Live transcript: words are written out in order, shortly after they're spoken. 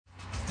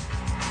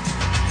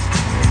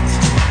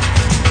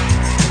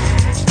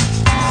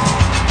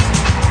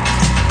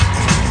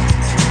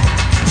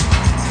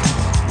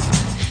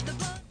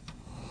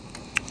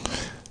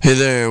Hey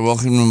there,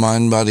 welcome to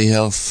Mind Body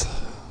Health.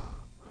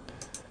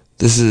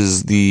 This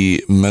is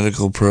the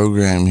medical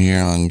program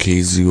here on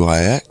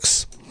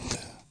KZYX.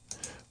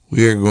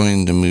 We are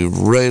going to move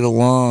right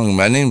along.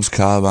 My name's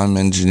Cobb, I'm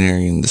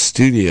engineering in the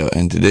studio,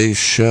 and today's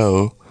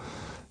show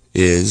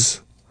is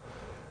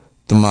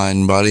the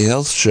Mind Body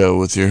Health Show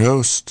with your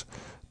host,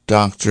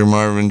 Dr.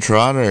 Marvin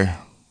Trotter.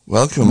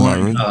 Welcome,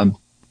 Morning, Marvin.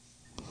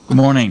 Good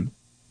morning.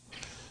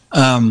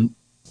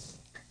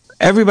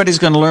 Everybody's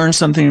going to learn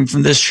something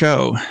from this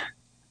show.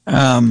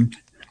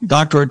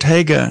 Dr.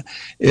 Ortega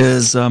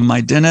is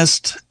my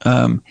dentist.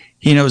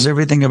 He knows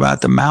everything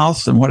about the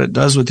mouth and what it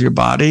does with your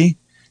body.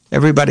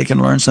 Everybody can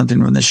learn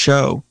something from this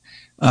show.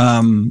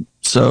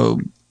 So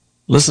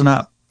listen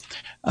up.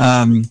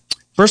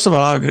 First of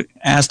all, I'll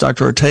ask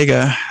Dr.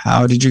 Ortega,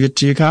 how did you get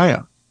to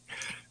Ukiah?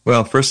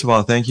 Well, first of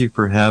all, thank you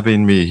for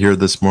having me here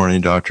this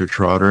morning, Dr.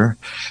 Trotter.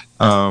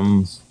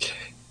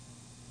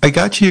 I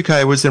got to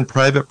Ukiah. I was in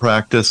private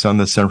practice on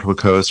the Central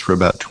Coast for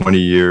about 20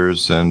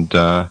 years. And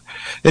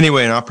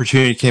anyway, an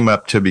opportunity came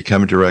up to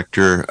become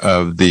director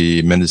of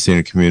the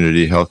Mendocino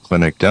Community Health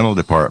Clinic Dental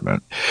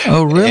Department.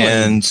 Oh, really?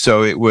 And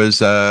so it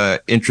was an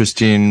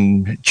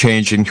interesting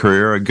change in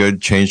career, a good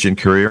change in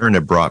career, and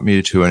it brought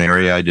me to an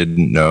area I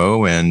didn't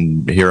know.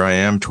 And here I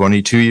am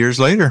 22 years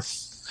later.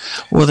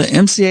 Well, the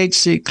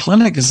MCHC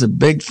clinic is a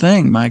big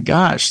thing. My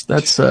gosh,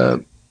 that's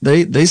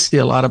they see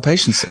a lot of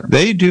patients there.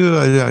 They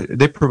do.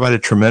 They provide a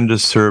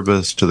tremendous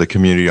service to the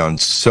community on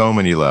so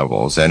many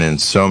levels and in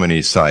so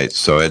many sites.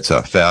 So it's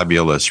a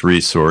fabulous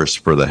resource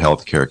for the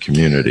healthcare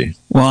community.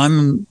 Well,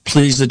 I'm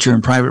pleased that you're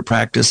in private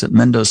practice at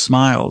Mendo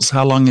Smiles.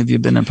 How long have you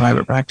been in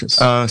private practice?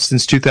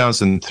 Since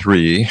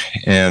 2003,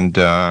 and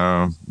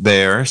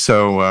there.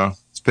 So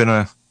it's been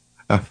a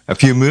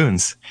few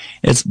moons.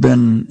 It's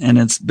been and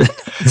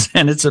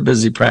it's a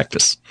busy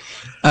practice.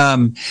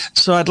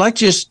 So I'd like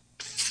to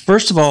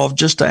first of all,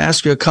 just to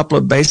ask you a couple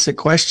of basic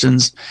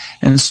questions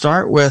and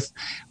start with,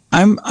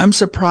 I'm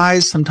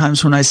surprised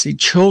sometimes when I see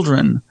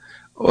children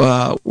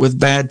with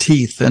bad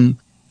teeth, and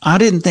I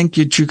didn't think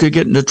that you could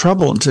get into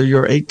trouble until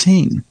you're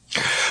 18.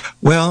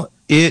 Well,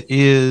 it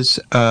is,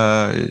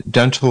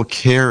 dental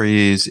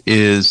caries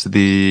is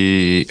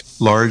the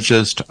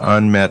largest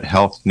unmet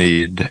health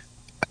need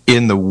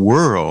in the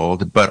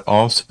world, but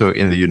also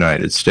in the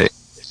United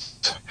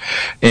States.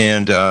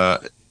 And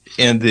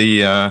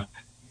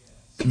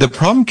the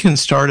problem can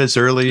start as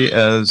early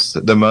as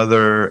the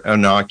mother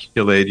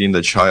inoculating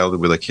the child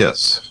with a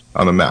kiss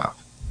on the mouth.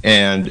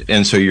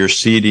 And so you're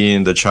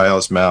seeding the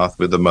child's mouth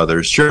with the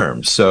mother's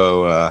germs.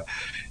 So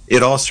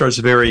it all starts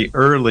very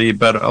early,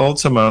 but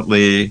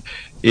ultimately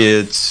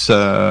it's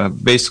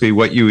basically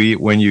what you eat,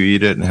 when you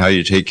eat it, and how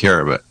you take care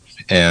of it.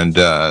 And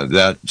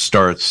that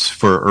starts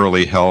for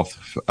early health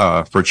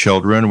for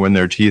children. When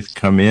their teeth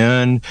come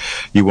in,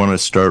 you want to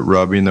start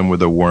rubbing them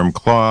with a warm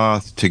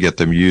cloth to get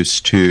them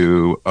used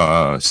to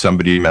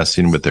somebody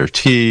messing with their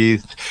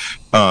teeth.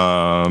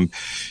 You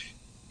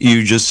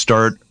just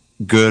start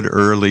good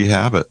early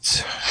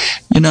habits.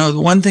 You know, the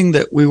one thing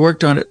that we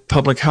worked on at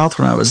Public Health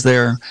when I was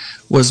there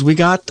was we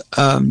got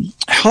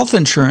health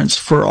insurance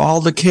for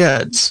all the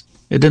kids.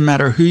 It didn't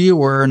matter who you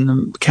were in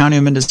the county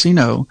of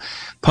Mendocino.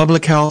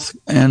 Public Health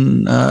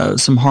and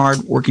some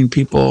hard-working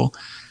people,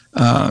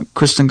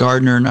 Kristen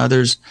Gardner and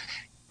others,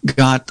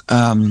 got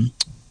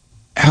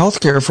health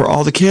care for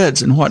all the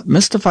kids. And what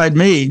mystified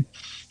me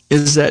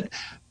is that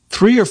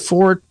 3 or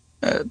 4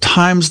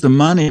 times the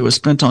money was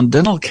spent on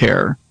dental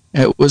care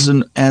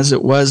as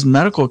it was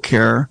medical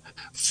care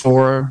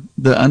for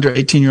the under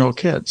 18-year-old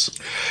kids.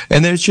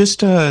 And there's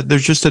just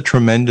a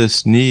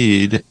tremendous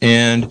need,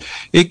 and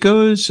it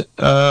goes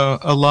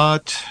a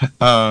lot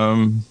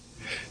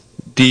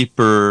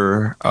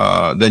deeper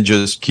than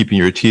just keeping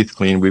your teeth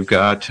clean. We've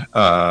got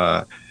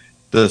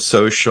the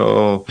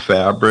social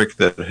fabric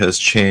that has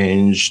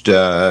changed.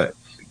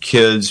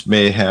 Kids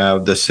may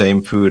have the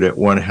same food at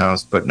one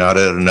house but not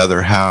at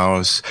another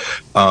house.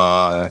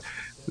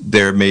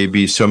 There may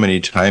be so many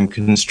time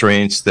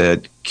constraints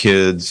that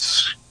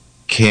kids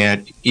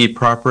can't eat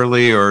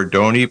properly or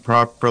don't eat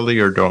properly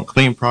or don't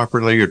clean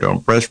properly or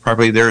don't brush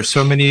properly. There are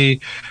so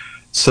many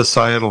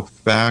societal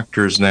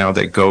factors now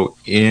that go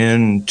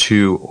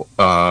into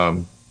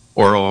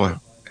oral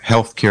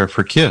health care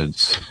for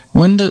kids.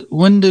 When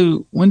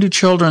do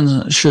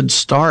children should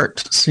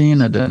start seeing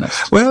a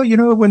dentist? Well, you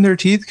know, when their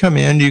teeth come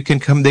in, they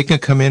can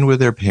come in with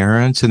their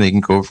parents and they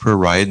can go for a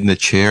ride in the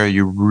chair.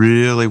 You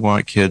really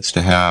want kids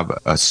to have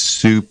a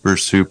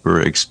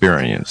super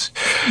experience.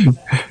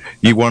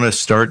 You want to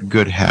start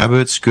good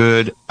habits,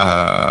 good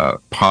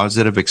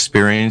positive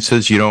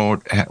experiences. You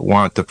don't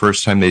want the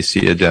first time they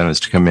see a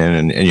dentist to come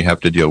in and you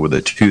have to deal with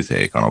a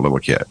toothache on a little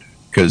kid,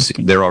 because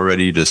they're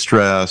already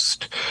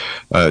distressed.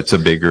 It's a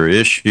bigger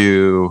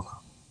issue.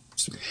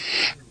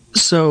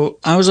 So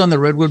I was on the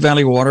Redwood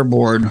Valley Water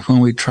Board when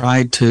we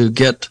tried to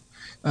get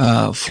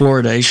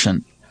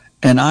fluoridation,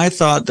 and I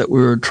thought that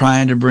we were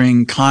trying to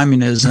bring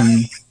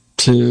communism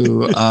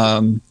to,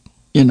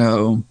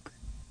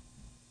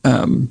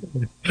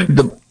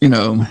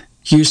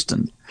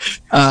 Houston.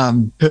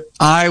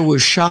 I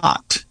was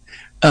shocked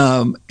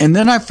And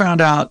then I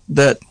found out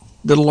that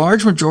the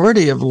large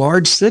majority of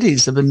large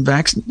cities have been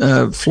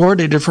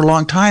fluoridated for a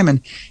long time, and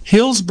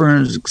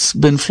Hillsboro's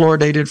been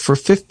fluoridated for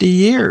 50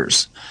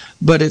 years.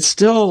 But it's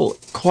still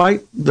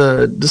quite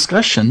the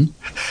discussion.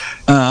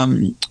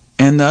 And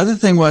the other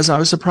thing was, I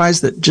was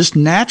surprised that just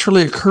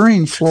naturally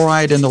occurring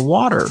fluoride in the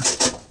water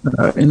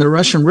in the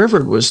Russian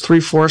River was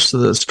 3/4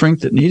 of the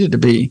strength it needed to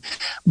be.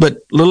 But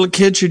little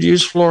kids should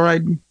use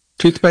fluoride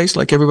toothpaste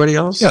like everybody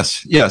else?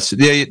 Yes.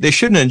 They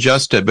shouldn't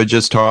ingest it, but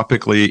just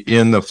topically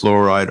in the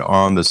fluoride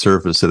on the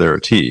surface of their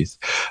teeth.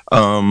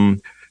 To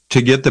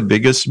get the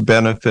biggest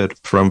benefit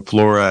from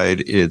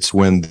fluoride, it's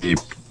when the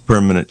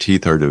permanent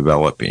teeth are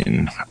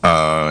developing,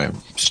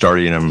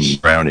 starting them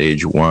around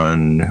age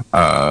 1,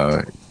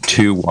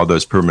 2, while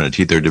those permanent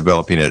teeth are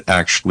developing. It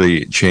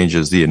actually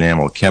changes the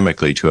enamel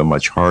chemically to a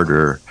much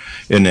harder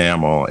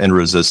enamel and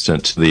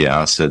resistant to the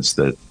acids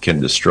that can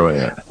destroy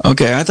it.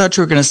 Okay, I thought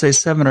you were going to say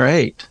 7 or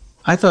 8.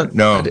 I thought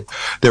no,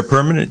 their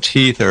permanent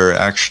teeth are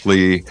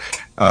actually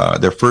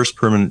their first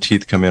permanent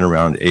teeth come in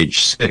around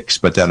age 6,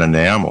 but that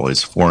enamel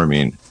is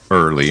forming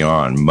early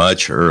on,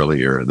 much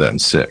earlier than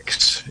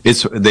 6.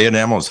 The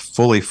enamel is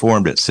fully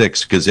formed at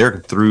 6 because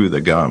they're through the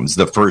gums,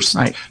 the first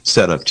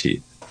set of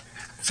teeth.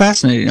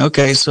 Fascinating.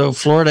 Okay, so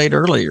fluoridate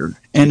earlier,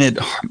 and it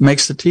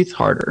makes the teeth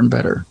harder and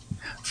better.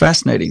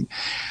 Fascinating.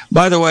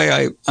 By the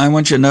way, I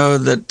want you to know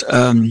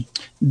that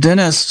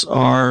dentists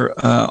are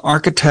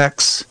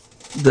architects,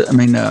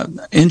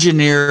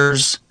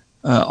 engineers,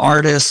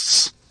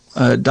 artists,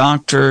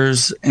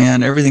 doctors,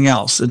 and everything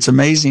else. It's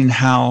amazing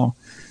how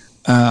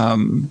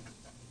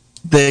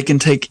they can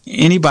take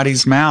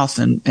anybody's mouth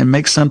and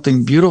make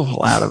something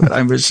beautiful out of it.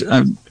 I've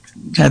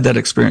had that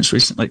experience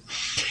recently.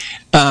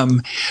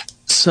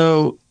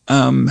 So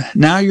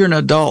now you're an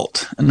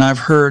adult, and I've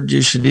heard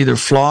you should either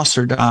floss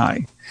or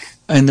die.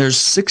 And there's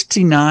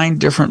 69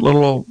 different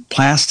little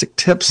plastic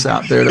tips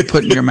out there to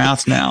put in your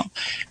mouth now.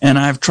 And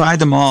I've tried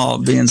them all,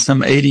 being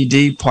some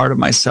ADD part of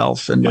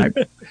myself in my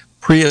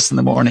Prius in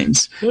the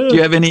mornings. Do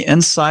you have any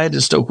insight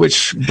as to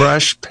which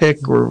brush,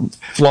 pick, or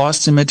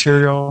flossing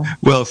material?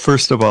 Well,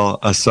 first of all,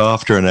 a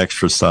soft or an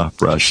extra soft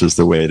brush is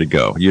the way to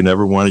go. You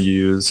never want to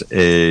use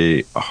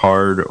a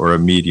hard or a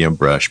medium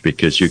brush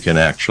because you can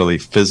actually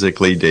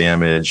physically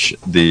damage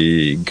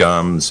the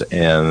gums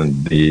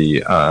and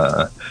the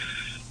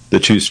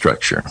tooth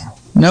structure.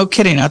 No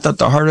kidding. I thought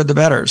the harder the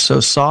better.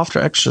 So soft or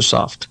extra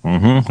soft?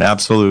 Mm-hmm,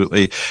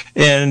 absolutely.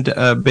 And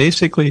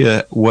basically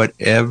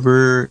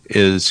whatever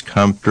is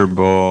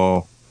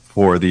comfortable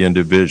for the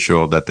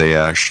individual that they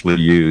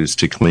actually use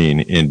to clean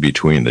in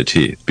between the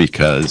teeth,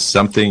 because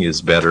something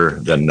is better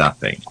than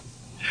nothing.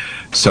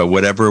 So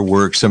whatever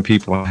works. Some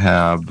people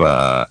have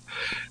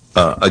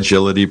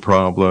agility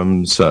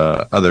problems,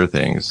 other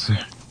things.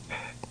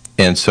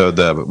 And so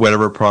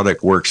whatever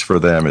product works for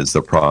them is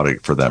the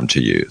product for them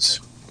to use.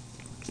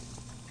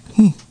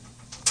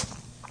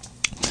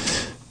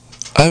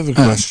 I have a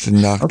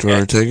question, Dr.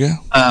 Ortega.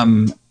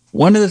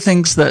 One of the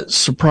things that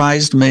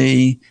surprised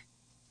me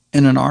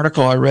in an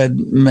article I read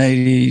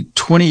maybe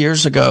 20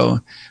 years ago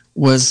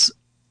was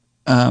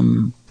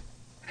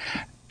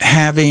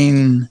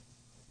having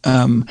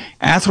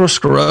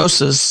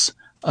atherosclerosis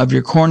of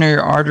your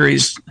coronary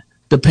arteries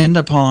depend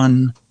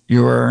upon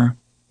your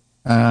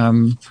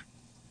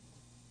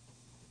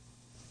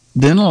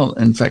dental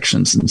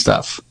infections and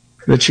stuff.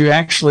 That you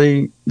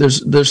actually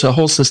there's a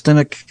whole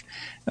systemic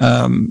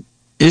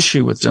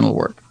issue with dental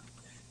work.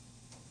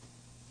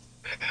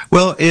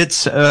 Well,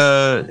 it's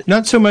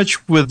not so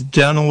much with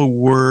dental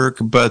work,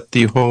 but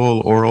the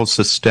whole oral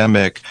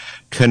systemic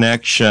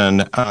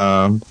connection.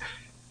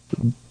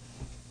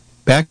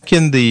 Back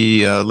in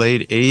the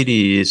late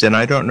 80s, and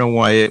I don't know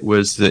why it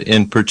was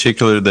in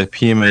particular the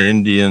Pima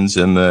Indians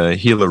in the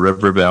Gila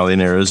River Valley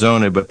in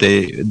Arizona, but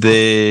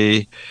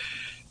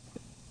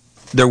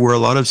there were a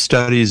lot of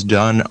studies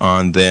done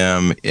on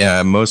them,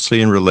 mostly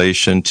in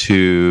relation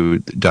to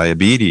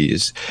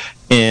diabetes.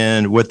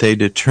 And what they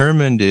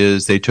determined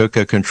is they took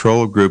a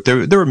control group.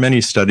 There were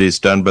many studies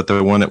done, but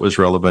the one that was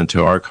relevant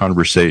to our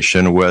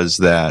conversation was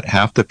that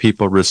half the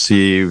people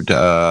received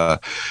a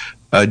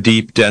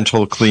deep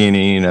dental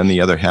cleaning and the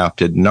other half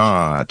did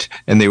not.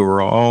 And they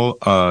were all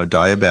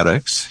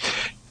diabetics.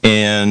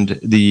 And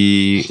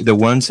the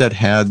ones that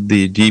had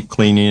the deep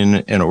cleaning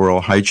and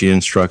oral hygiene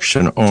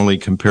instruction only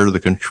compared to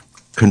the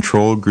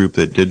control group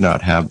that did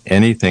not have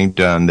anything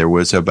done, there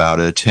was about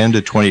a 10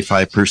 to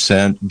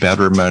 25%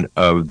 betterment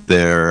of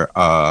their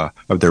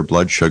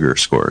blood sugar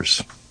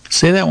scores.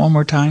 Say that one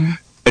more time.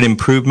 An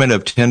improvement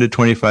of 10 to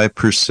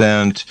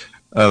 25%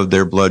 of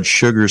their blood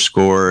sugar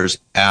scores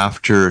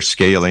after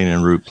scaling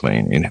and root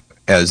cleaning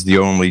as the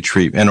only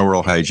treatment, and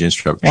oral hygiene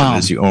instruction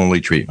is the only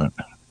treatment.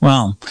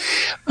 Wow.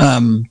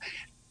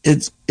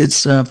 It's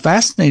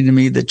fascinating to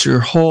me that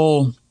your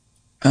whole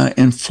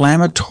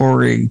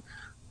inflammatory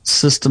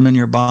system in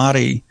your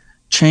body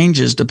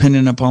changes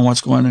depending upon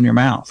what's going on in your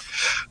mouth.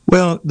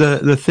 Well,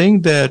 the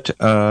thing that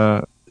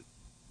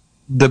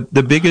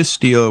the biggest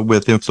deal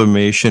with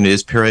inflammation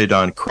is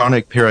chronic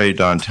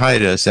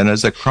periodontitis. And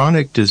as a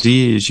chronic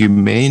disease, you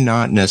may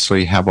not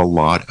necessarily have a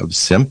lot of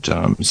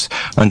symptoms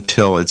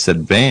until it's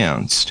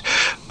advanced.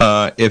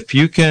 If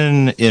you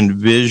can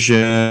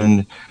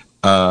envision,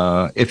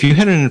 if you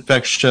had an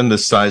infection the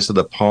size of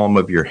the palm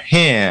of your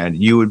hand,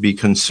 you would be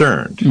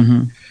concerned.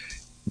 Mm-hmm.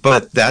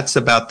 But that's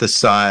about the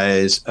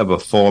size of a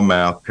full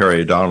mouth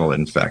periodontal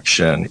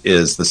infection,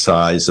 is the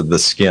size of the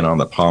skin on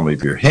the palm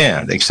of your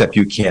hand, except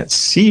you can't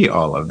see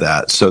all of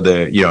that. So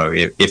that, you know,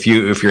 if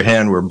your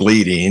hand were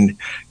bleeding,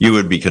 you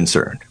would be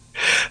concerned.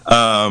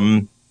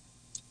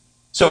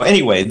 So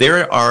anyway,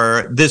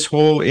 this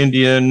whole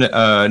Indian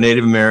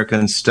Native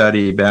American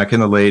study back in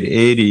the late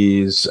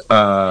 80s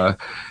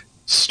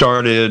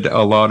started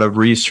a lot of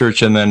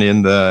research, and then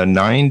in the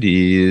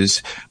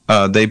 90s,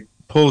 they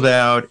pulled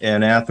out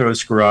an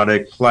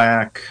atherosclerotic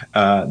plaque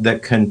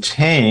that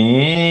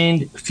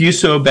contained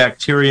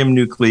Fusobacterium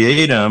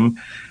nucleatum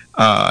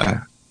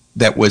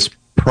that was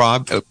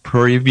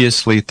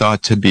previously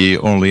thought to be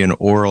only an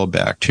oral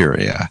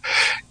bacteria.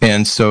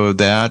 And so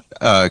that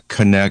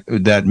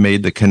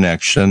made the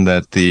connection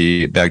that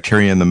the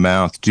bacteria in the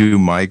mouth do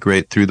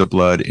migrate through the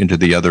blood into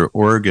the other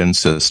organ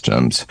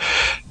systems.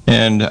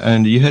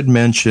 And you had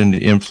mentioned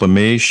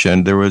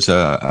inflammation. There was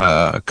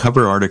a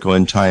cover article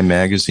in Time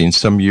magazine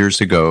some years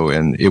ago,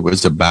 and it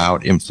was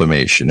about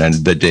inflammation and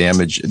the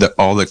damage,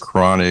 all the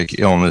chronic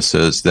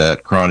illnesses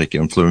that chronic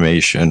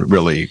inflammation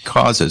really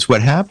causes.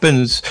 What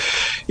happens,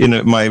 in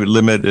my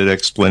limited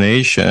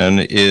explanation,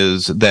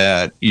 is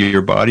that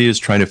your body is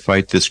trying to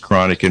fight this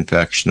chronic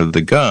infection of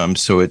the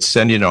gums, so it's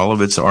sending all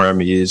of its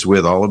armies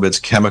with all of its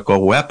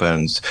chemical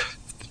weapons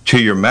to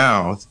your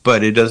mouth,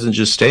 but it doesn't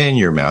just stay in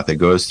your mouth. It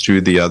goes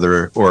through the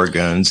other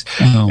organs,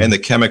 and the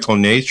chemical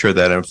nature of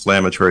that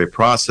inflammatory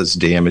process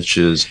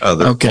damages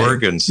other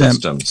organ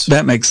systems.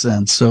 That makes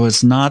sense. So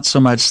it's not so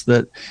much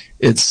that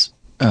it's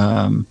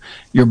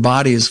your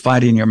body is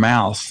fighting your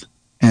mouth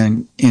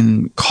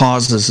and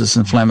causes this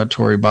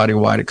inflammatory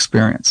body-wide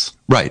experience.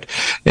 Right.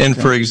 And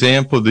for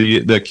example,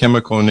 the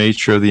chemical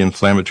nature of the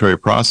inflammatory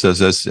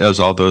process, as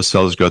all those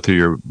cells go through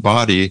your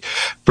body,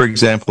 for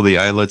example, the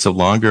islets of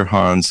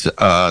Langerhans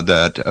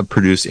that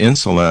produce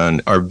insulin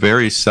are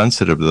very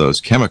sensitive to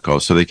those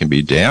chemicals, so they can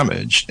be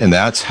damaged. And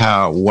that's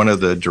how one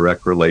of the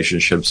direct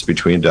relationships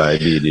between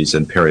diabetes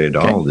and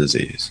periodontal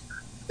disease.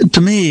 To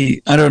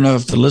me, I don't know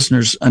if the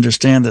listeners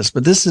understand this,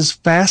 but this is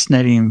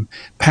fascinating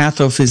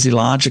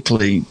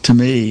pathophysiologically to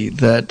me,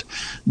 that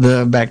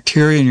the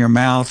bacteria in your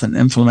mouth and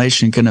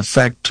inflammation can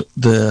affect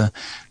the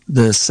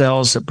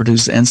cells that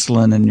produce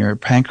insulin in your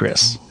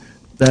pancreas.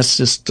 That's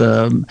just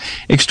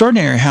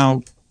extraordinary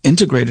how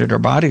integrated our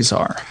bodies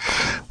are.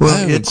 Well,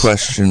 I have a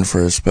question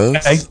for us both.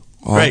 Okay.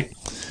 Right.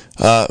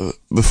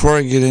 Before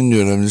I get into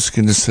it, I'm just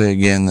going to say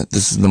again that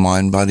this is the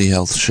Mind Body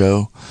Health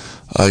Show.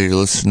 You're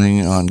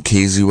listening on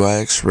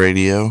KZYX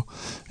Radio,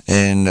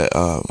 and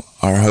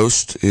our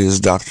host is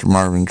Dr.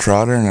 Marvin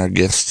Trotter, and our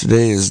guest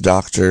today is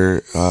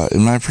Dr.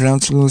 Am I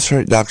pronouncing this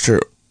right?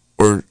 Dr.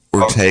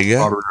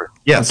 Ortega?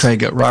 Yes.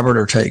 Robert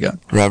Ortega.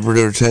 Robert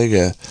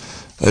Ortega,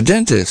 a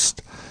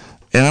dentist.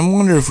 And I'm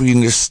wondering if we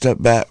can just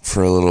step back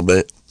for a little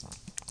bit.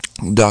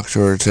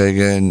 Dr.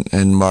 Ortega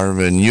and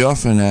Marvin, you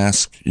often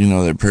ask,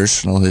 their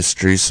personal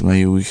history, so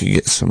maybe we could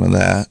get some of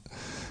that.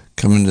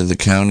 Coming to the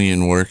county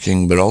and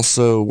working, but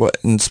also what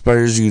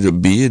inspires you to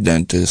be a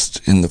dentist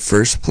in the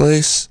first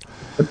place?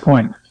 Good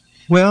point.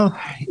 Well,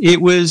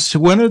 it was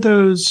one of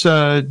those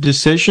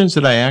decisions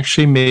that I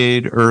actually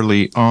made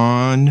early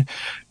on.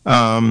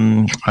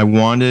 I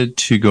wanted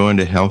to go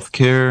into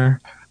healthcare.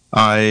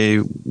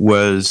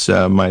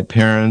 My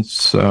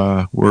parents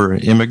were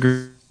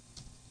immigrants.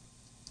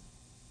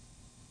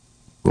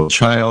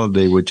 Child,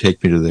 they would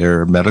take me to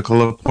their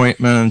medical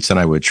appointments, and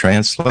I would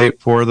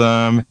translate for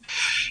them,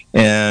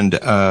 and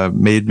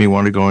made me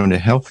want to go into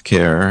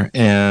healthcare.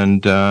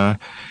 And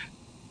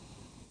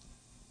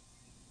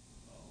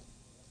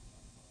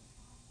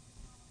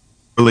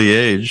early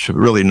age,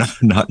 really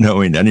not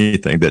knowing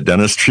anything, that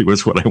dentistry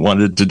was what I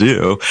wanted to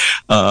do.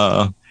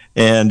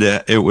 And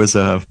it was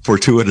a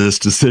fortuitous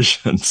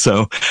decision.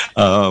 So,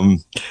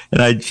 and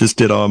I just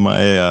did all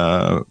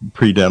my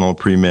pre-dental,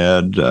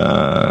 pre-med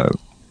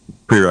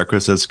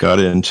prerequisites, got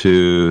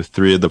into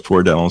 3 of the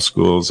 4 dental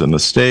schools in the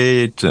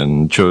state,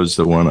 and chose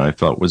the one I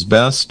felt was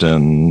best,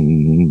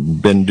 and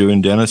been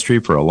doing dentistry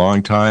for a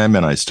long time,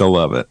 and I still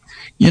love it.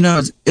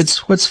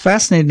 It's what's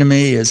fascinating to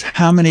me is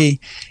how many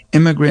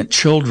immigrant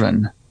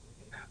children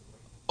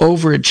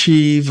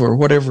overachieve, or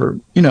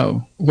whatever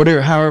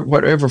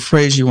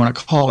phrase you want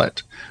to call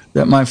it.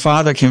 That my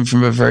father came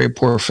from a very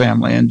poor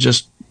family and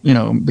just,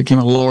 became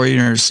a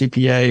lawyer or a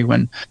CPA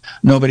when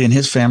nobody in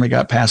his family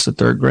got past the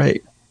 3rd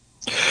grade.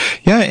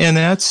 Yeah, and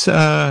that's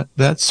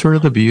sort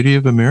of the beauty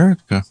of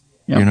America.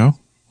 Yep.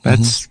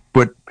 That's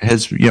what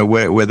has,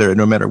 whether,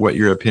 no matter what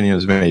your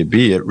opinions may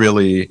be, it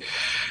really,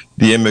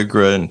 the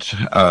immigrant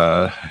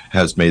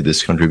has made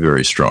this country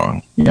very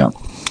strong. Yeah.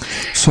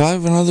 So I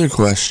have another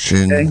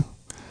question,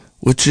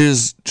 which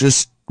is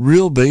just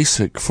real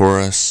basic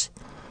for us.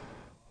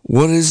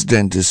 what is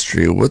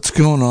dentistry? What's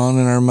going on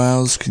in our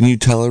mouths? Can you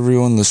tell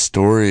everyone the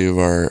story of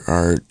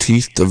our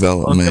teeth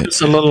development?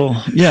 It's a little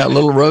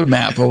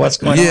roadmap of what's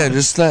going on. Yeah,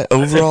 just that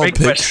overall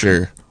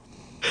picture.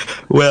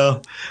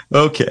 Well,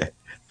 okay.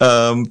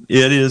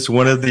 It is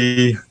one of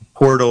the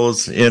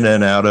portals in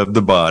and out of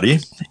the body.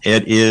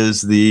 It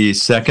is the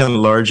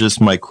second largest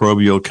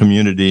microbial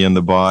community in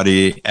the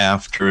body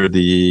after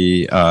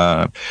the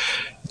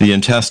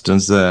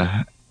intestines.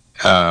 So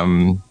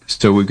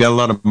we've got a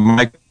lot of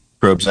microbes.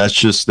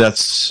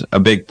 That's a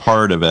big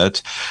part of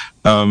it.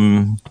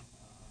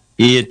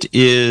 It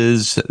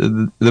is,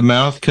 the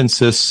mouth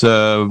consists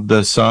of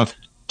the soft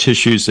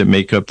tissues that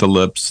make up the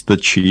lips, the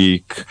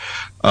cheek,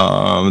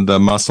 the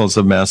muscles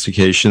of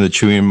mastication, the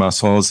chewing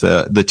muscles,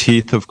 the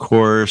teeth, of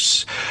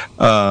course.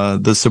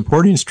 The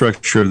supporting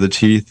structure of the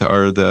teeth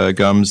are the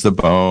gums, the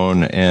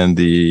bone, and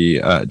the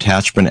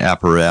attachment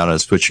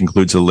apparatus, which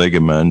includes a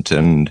ligament,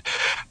 and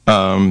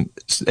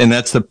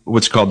that's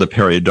what's called the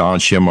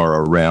periodontium,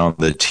 or around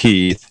the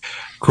teeth.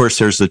 Of course,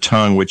 there's the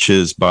tongue, which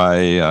is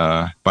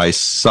by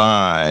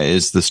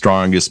size the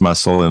strongest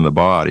muscle in the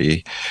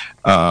body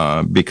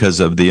because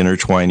of the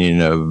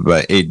intertwining of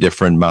 8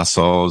 different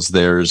muscles.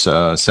 There's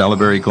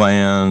salivary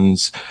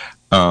glands.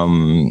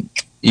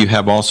 You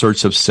have all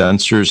sorts of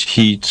sensors: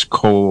 heat,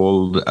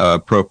 cold,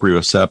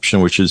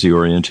 proprioception, which is the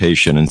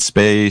orientation in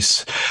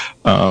space.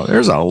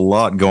 There's a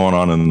lot going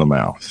on in the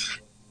mouth.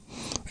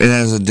 And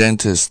as a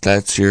dentist,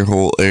 that's your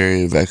whole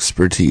area of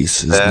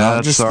expertise. It's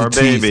not just our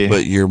teeth, baby,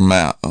 but your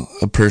mouth,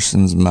 a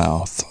person's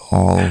mouth.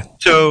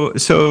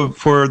 So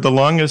for the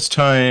longest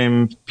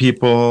time,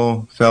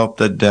 people felt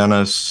that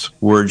dentists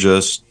were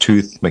just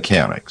tooth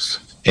mechanics.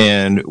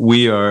 And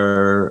we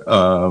are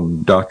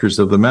doctors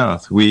of the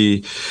mouth.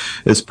 We,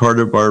 as part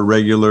of our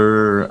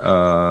regular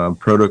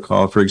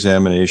protocol for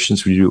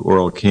examinations, we do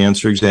oral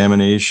cancer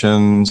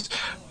examinations.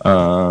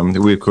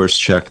 We, of course,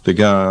 check the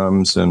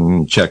gums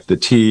and check the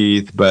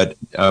teeth, but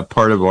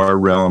part of our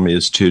realm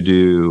is to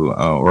do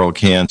oral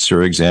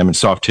cancer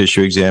soft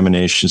tissue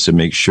examinations to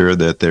make sure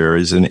that there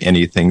isn't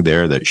anything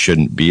there that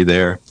shouldn't be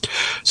there.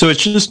 So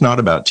it's just not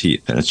about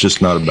teeth, and it's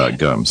just not about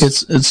gums.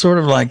 It's sort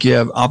of like you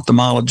have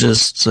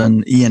ophthalmologists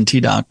and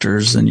ENT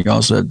doctors, and you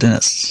also have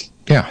dentists.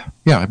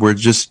 Yeah, we're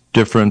just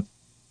different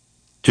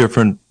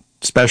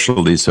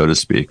specialties, so to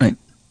speak. Right.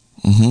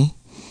 Mm-hmm.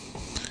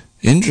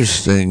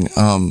 Interesting.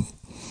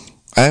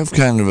 I have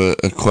kind of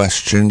a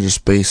question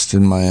just based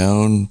in my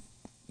own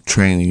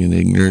training and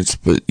ignorance,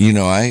 but,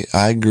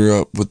 I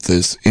grew up with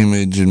this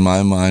image in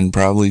my mind,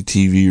 probably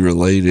TV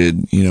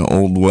related,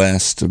 Old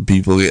West, of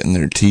people getting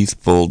their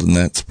teeth pulled, and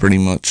that's pretty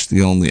much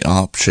the only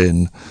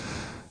option,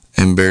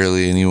 and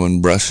barely anyone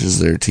brushes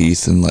their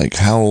teeth. And,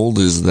 how old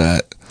is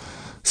that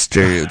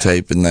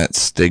stereotype and that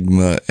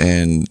stigma,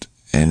 and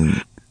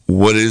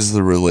what is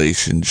the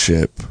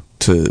relationship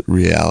to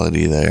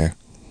reality there?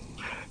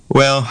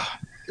 Well,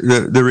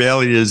 the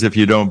reality is, if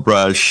you don't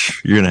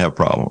brush, you're going to have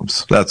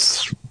problems.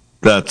 That's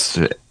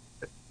the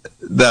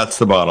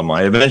bottom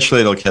line.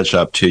 Eventually, it'll catch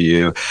up to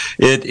you.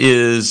 It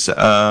is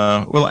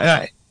there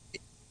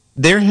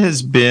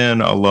has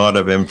been a lot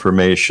of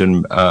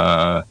information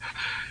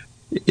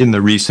in the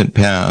recent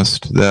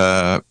past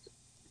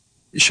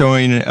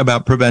showing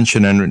about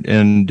prevention,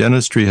 and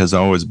dentistry has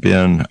always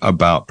been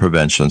about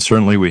prevention.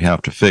 Certainly, we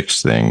have to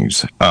fix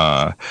things.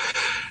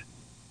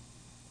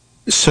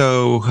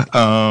 So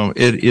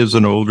it is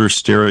an older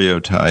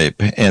stereotype,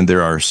 and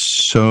there are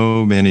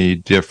so many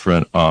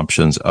different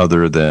options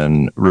other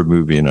than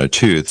removing a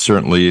tooth.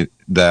 Certainly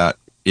that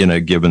in a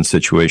given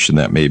situation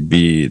that may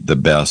be the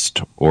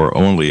best or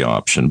only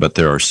option, but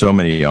there are so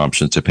many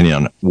options depending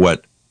on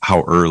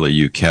how early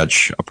you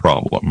catch a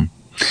problem.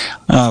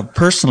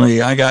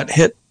 Personally, I got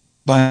hit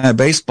by a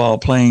baseball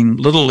playing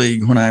Little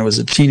League when I was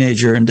a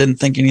teenager and didn't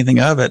think anything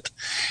of it.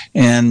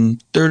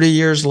 And 30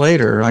 years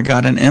later, I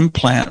got an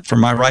implant for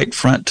my right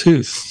front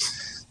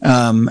tooth.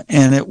 And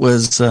it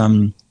was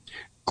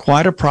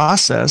quite a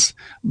process,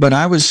 but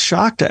I was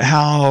shocked at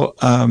how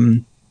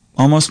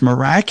almost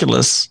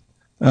miraculous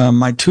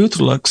my tooth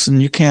looks,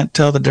 and you can't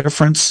tell the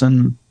difference.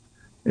 And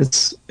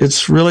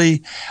it's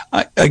really,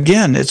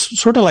 again, it's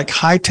sort of like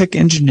high-tech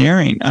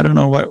engineering. I don't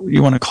know what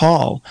you want to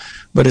call,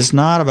 but it's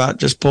not about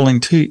just pulling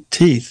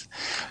teeth.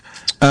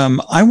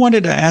 I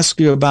wanted to ask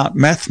you about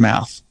meth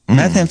mouth.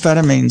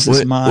 Methamphetamines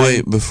is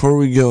Wait, before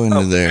we go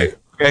into there,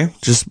 okay.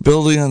 Just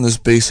building on this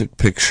basic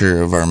picture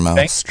of our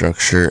mouth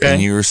structure,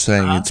 and you were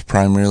saying it's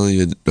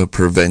primarily a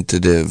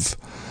preventative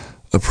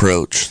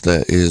approach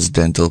that is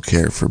dental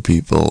care for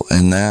people,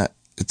 and that,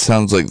 it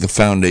sounds like the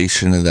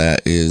foundation of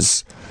that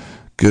is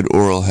good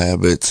oral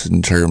habits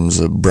in terms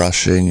of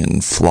brushing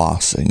and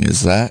flossing.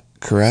 Is that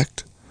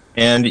correct?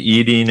 And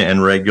eating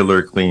and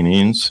regular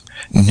cleanings,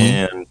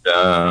 and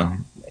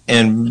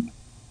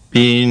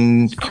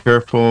being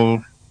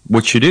careful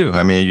what you do.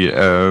 I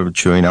mean,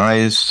 chewing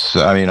ice.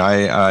 I mean,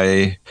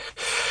 I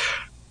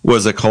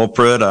was a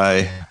culprit.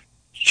 I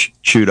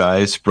chewed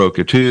ice, broke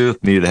a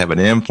tooth, needed to have an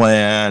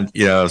implant.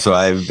 So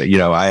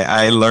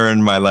I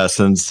learned my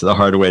lessons the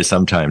hard way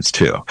sometimes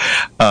too.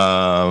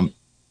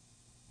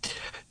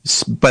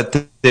 But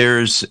the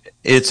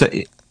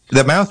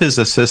mouth is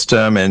a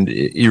system, and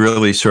you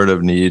really sort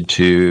of need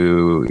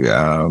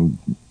to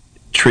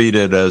treat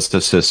it as the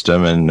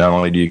system. And not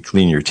only do you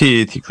clean your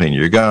teeth, you clean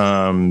your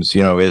gums.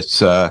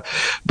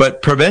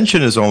 But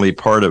prevention is only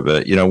part of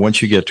it.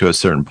 Once you get to a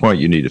certain point,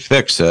 you need to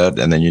fix it,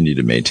 and then you need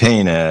to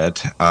maintain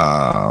it.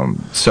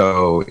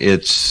 So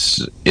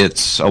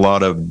it's a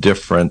lot of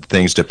different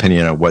things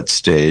depending on what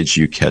stage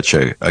you catch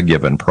a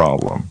given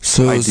problem.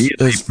 So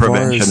ideally,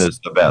 prevention is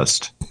the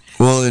best.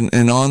 Well,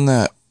 and on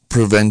that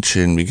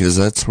prevention, because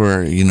that's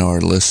where,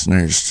 our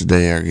listeners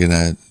today are going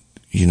to,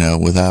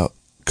 without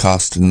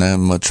costing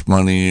them much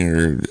money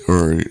or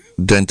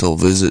dental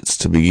visits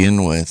to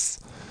begin with,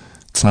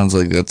 it sounds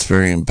like that's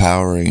very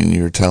empowering. And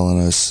you were telling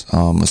us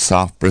a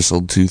soft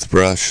bristled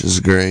toothbrush is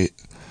great,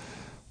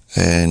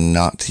 and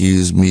not to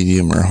use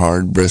medium or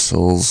hard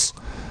bristles.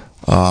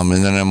 And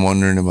then I'm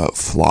wondering about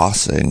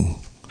flossing.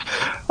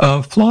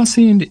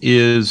 Flossing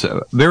is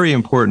very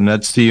important.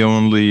 That's the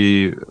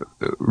only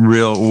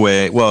real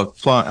way. Well,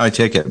 I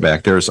take it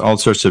back. There's all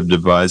sorts of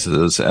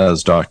devices,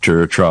 as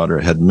Dr. Trotter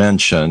had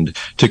mentioned,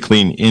 to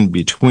clean in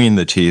between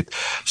the teeth.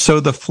 So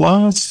the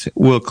floss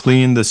will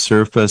clean the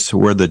surface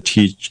where the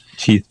teeth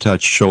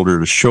touch shoulder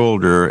to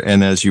shoulder,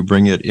 and as you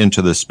bring it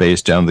into the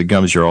space down the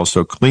gums, you're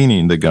also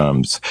cleaning the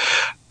gums.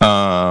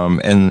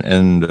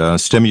 And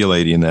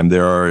stimulating them.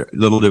 There are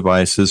little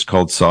devices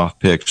called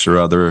soft picks or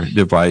other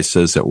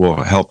devices that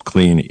will help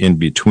clean in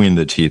between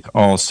the teeth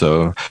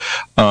also.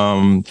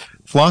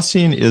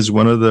 Flossing is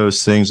one of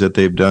those things that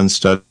they've done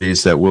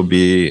studies that will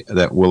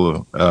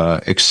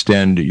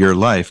extend your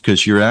life,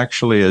 because you're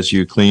actually, as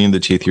you clean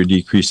the teeth, you're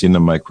decreasing the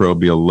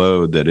microbial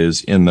load that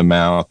is in the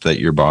mouth that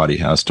your body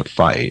has to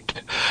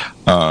fight.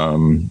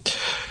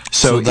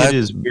 So it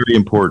is very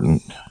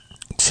important.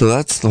 So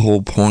that's the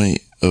whole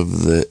point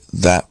of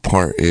that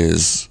part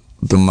is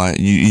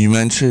you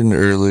mentioned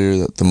earlier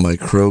that the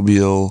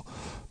microbial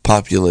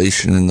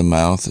population in the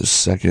mouth is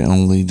second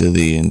only to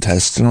the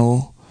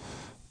intestinal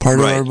part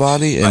of our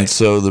body, and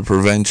so the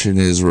prevention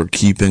is we're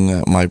keeping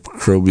that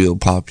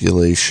microbial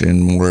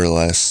population more or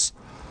less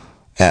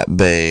at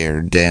bay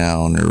or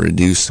down, or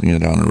reducing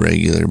it on a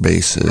regular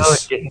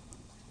basis.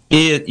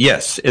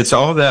 Yes, it's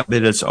all that,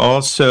 but it's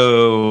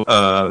also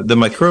the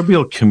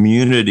microbial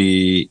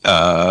community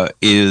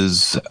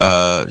is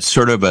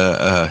sort of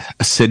a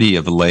city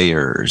of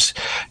layers,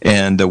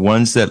 and the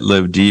ones that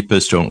live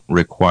deepest don't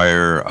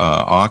require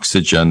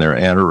oxygen. They're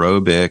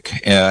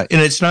anaerobic, and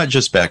it's not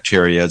just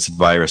bacteria; it's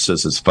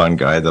viruses, it's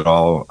fungi that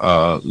all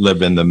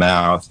live in the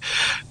mouth.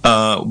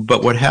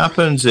 But what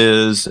happens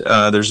is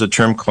there's a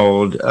term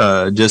called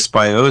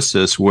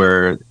dysbiosis,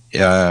 where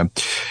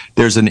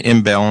there's an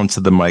imbalance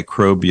of the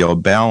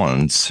microbial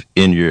balance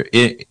in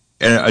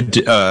a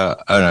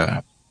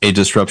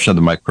disruption of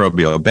the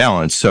microbial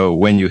balance. So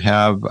when you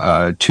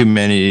have too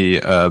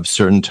many of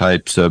certain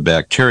types of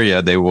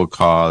bacteria, they will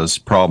cause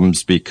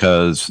problems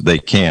because they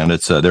can.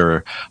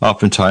 They're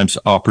oftentimes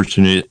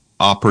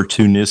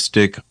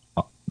opportunistic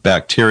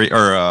bacteria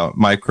or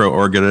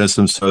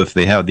microorganisms. So if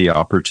they have the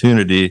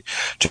opportunity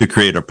to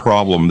create a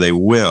problem, they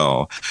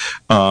will.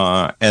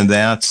 And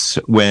that's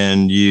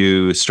when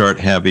you start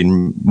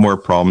having more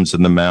problems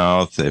in the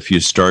mouth. If you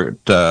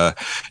start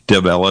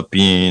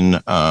developing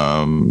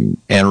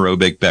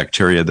anaerobic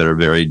bacteria that are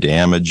very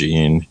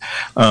damaging.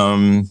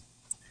 As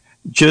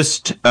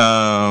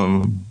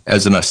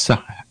an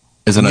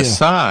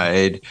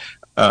aside,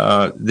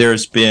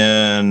 there's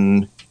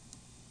been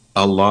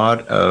a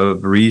lot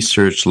of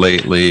research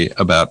lately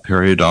about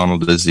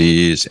periodontal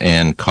disease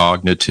and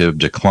cognitive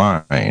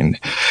decline.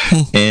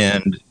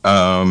 And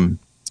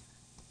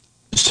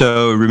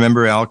so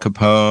remember Al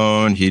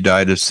Capone, he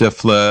died of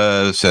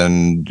syphilis,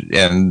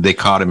 and they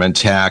caught him in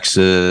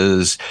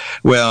taxes.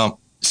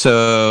 Well,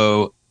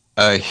 so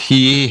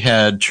he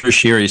had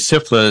tertiary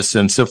syphilis,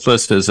 and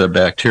syphilis is a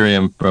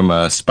bacterium from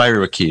a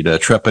spirochete, a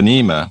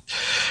treponema.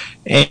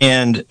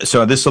 And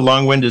so this is a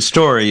long-winded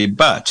story,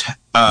 but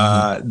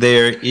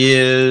there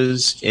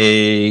is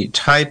a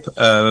type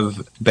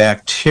of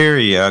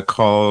bacteria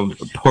called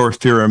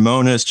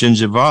Porphyromonas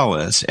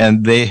gingivalis,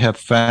 and they have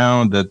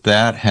found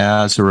that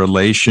has a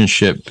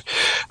relationship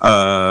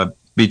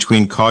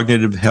between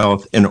cognitive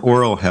health and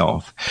oral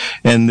health.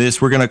 And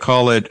this, we're going to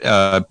call it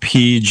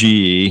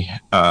PG,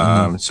 so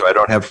I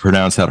don't have to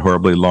pronounce that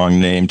horribly long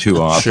name too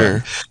often.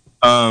 Sure.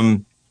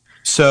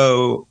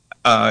 So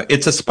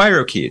it's a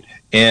spirochete.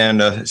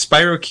 And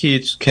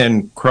spirochetes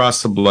can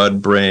cross the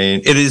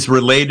blood-brain. It is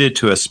related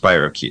to a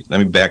spirochete. Let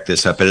me back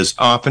this up. It is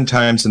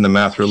oftentimes in the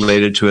mouth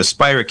related to a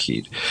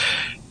spirochete.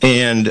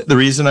 And the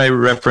reason I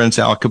reference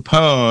Al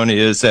Capone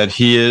is that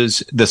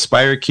the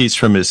spirochetes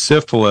from his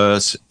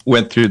syphilis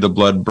went through the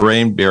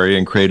blood-brain barrier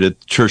and created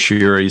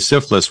tertiary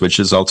syphilis, which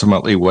is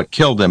ultimately what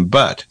killed him.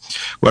 But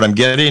what I'm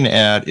getting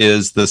at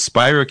is the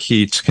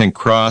spirochetes can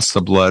cross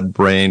the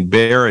blood-brain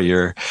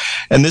barrier.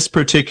 And this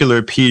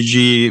particular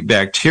PG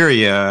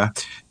bacteria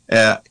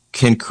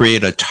can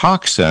create a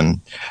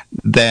toxin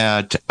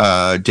that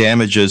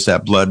damages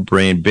that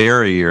blood-brain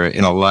barrier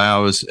and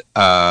allows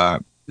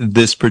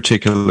this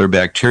particular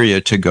bacteria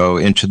to go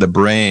into the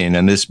brain,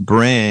 and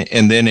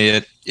then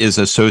it is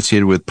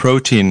associated with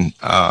protein,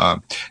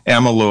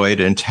 amyloid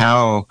and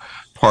tau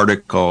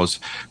particles,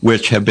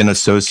 which have been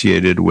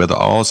associated with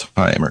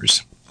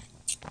Alzheimer's.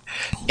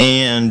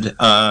 And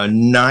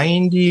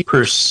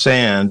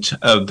 90%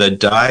 of the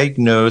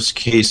diagnosed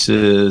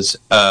cases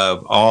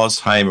of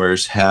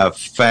Alzheimer's have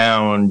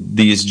found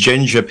these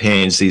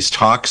gingipanes, these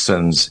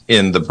toxins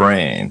in the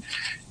brain.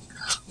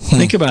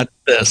 Think about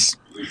this.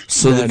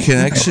 So the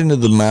connection to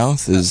the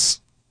mouth is,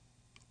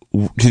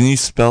 can you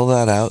spell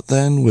that out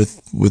then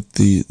with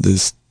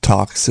this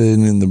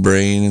toxin in the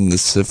brain and the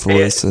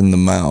syphilis in the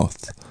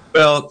mouth?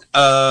 Well,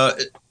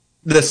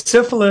 the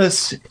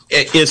syphilis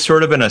is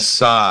sort of an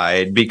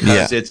aside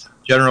because it's a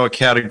general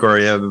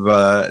category of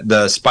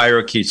the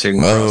spirochetes.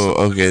 Oh,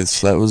 okay.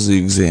 So that was the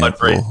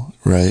example,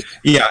 right?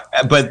 Yeah,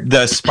 but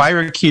the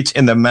spirochetes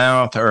in the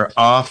mouth are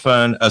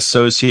often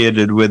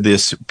associated with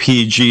this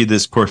PG,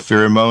 this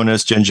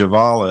Porphyromonas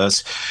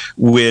gingivalis,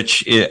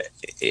 which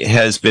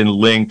has been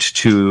linked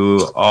to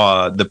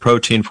the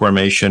protein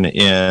formation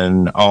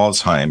in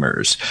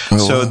Alzheimer's. Oh,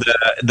 so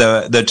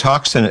the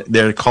toxin,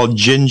 they're called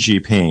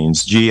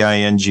gingipanes,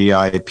 Gingipains.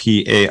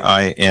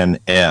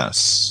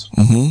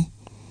 Mm-hmm.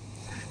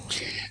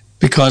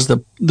 Because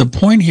the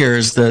point here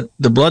is that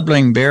the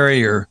blood-brain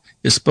barrier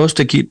is supposed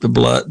to keep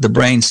the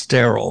brain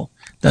sterile.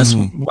 That's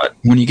what,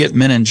 when you get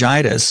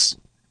meningitis,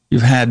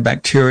 you've had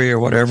bacteria or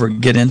whatever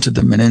get into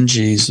the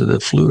meninges or the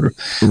fluid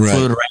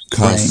around the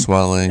brain.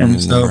 Swelling.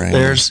 And so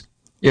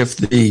if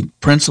the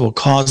principal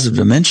cause of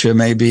dementia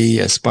may be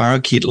a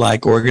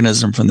spirochete-like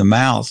organism from the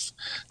mouth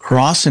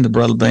crossing the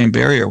blood-brain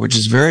barrier, which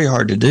is very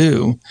hard to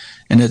do,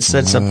 and it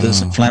sets up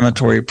this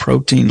inflammatory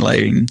protein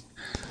laying.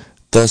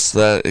 Thus,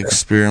 that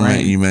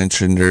experiment you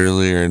mentioned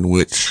earlier, in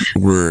which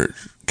we're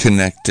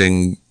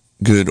connecting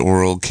good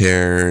oral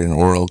care and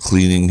oral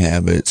cleaning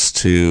habits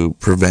to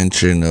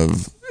prevention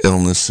of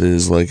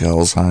illnesses like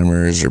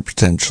Alzheimer's or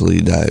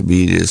potentially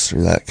diabetes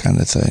or that kind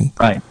of thing.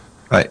 Right.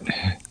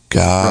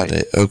 Got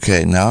it.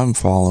 Okay, now I'm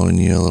following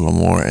you a little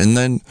more. And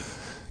then,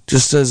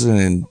 just as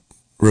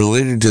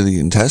related to the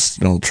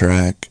intestinal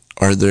tract,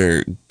 are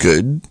there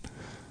good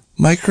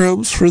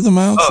microbes for the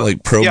mouth,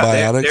 like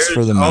probiotics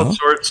for the mouth? All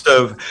sorts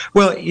of,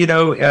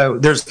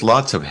 there's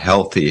lots of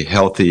healthy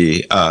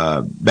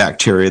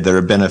bacteria that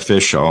are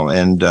beneficial,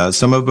 and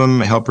some of them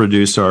help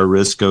reduce our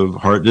risk of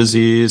heart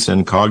disease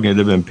and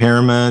cognitive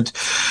impairment.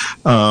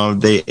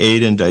 They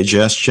aid in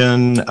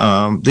digestion.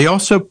 They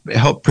also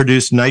help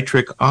produce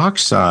nitric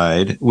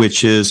oxide,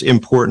 which is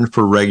important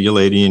for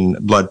regulating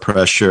blood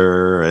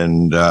pressure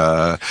and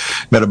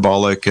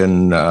metabolic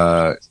and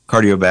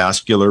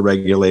cardiovascular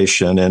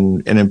regulation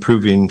and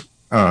improving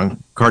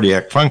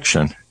cardiac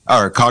function,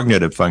 or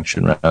cognitive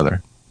function,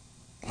 rather.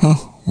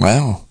 Oh,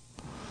 wow.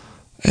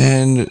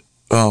 And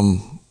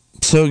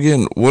so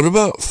again, what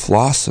about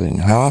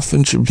flossing? How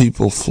often should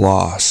people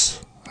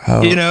floss?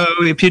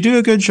 If you do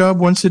a good job,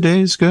 once a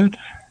day is good.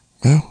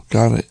 Oh,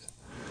 got it.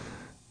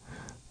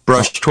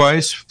 Brush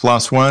twice,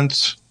 floss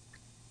once.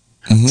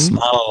 Mm-hmm.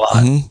 Smile a lot.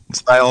 Mm-hmm.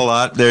 Smile a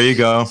lot. There you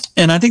go.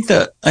 And I think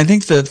the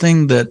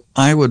thing that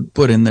I would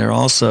put in there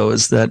also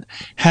is that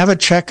have a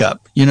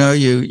checkup. You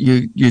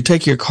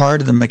take your car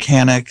to the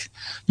mechanic,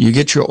 you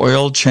get your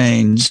oil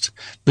changed,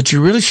 but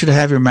you really should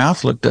have your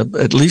mouth looked up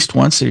at least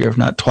once a year, if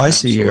not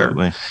twice a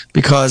year,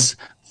 because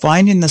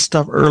finding this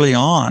stuff early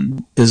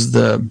on is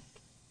the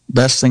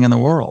best thing in the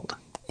world.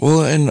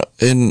 Well, and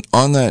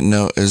on that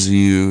note, as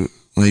you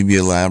maybe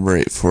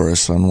elaborate for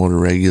us on what a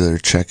regular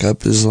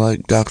checkup is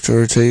like, Dr.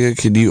 Ortega,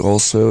 could you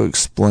also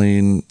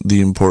explain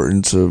the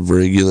importance of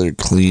regular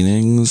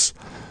cleanings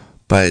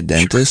by a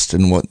dentist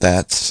and what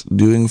that's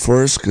doing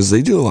for us? Because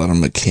they do a lot of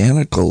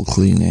mechanical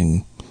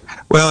cleaning.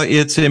 Well,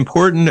 it's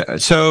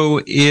important. So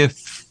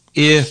if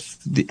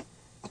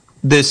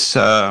this,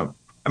 I'm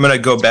going to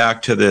go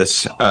back to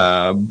this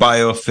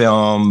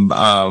biofilm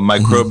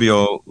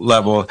microbial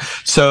level.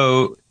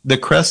 So the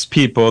Crest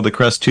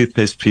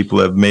toothpaste people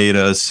have made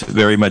us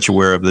very much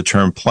aware of the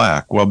term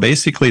plaque. Well,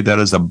 basically that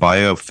is a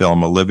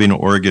biofilm, a living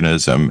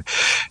organism,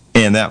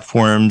 and that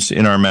forms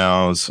in our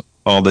mouths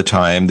all the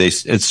time.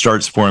 It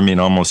starts forming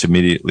almost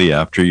immediately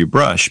after you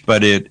brush,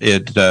 but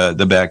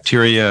the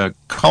bacteria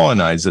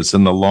colonizes,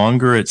 and the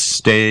longer it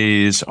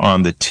stays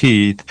on the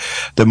teeth,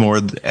 the more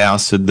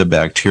acid the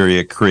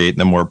bacteria create,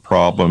 the more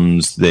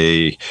problems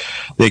they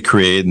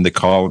create, and they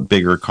call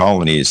bigger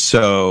colonies.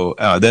 So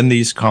then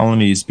these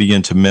colonies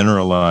begin to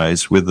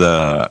mineralize with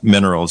the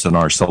minerals in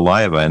our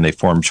saliva, and they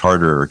form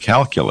tartar or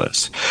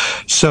calculus.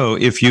 So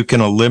if you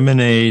can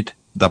eliminate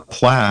the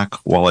plaque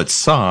while it's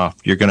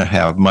soft, you're going to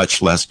have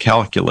much less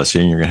calculus,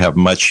 and you're going to have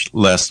much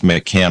less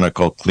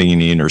mechanical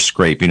cleaning or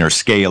scraping or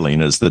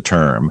scaling is the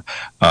term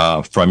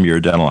from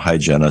your dental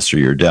hygienist or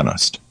your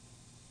dentist.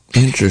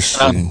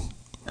 Interesting.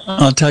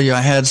 I'll tell you,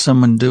 I had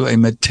someone do a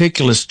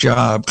meticulous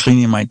job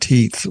cleaning my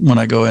teeth when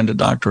I go into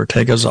Dr.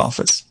 Ortega's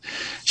office.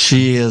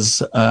 She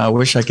is, I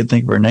wish I could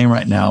think of her name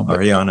right now.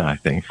 Ariana, I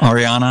think.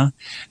 Ariana.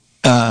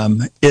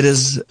 it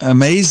is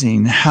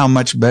amazing how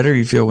much better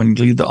you feel when you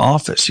leave the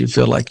office. You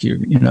feel like you're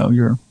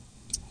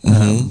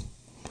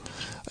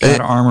got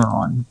armor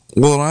on.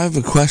 Well, I have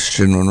a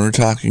question. When we're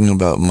talking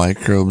about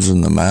microbes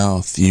in the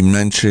mouth, you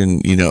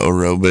mentioned,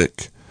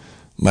 aerobic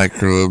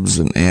microbes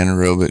and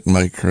anaerobic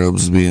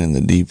microbes being in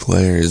the deep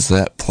layer. Is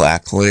that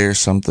plaque layer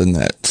something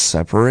that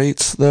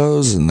separates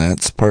those, and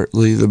that's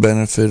partly the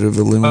benefit of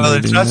eliminating Well,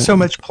 it's not that? so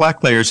much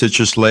plaque layers; it's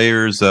just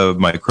layers of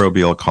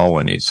microbial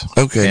colonies.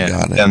 Okay,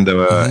 got it.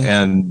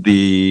 And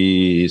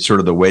the sort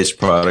of the waste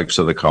products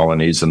of the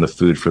colonies and the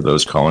food for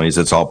those colonies.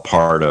 It's all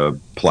part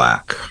of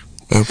plaque.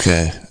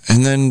 Okay,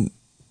 and then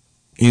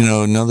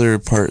another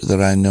part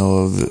that I know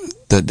of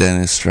that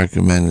dentists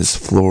recommend is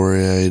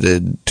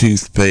fluoridated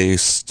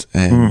toothpaste.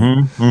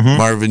 And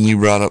Marvin, you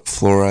brought up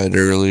fluoride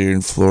earlier,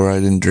 and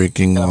fluoride in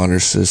drinking water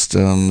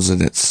systems,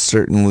 and it's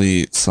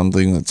certainly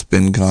something that's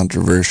been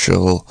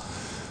controversial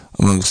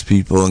amongst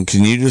people. And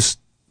can you just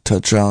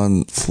touch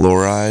on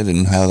fluoride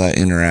and how that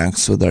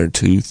interacts with our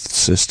tooth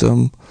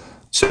system?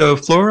 So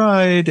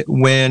fluoride,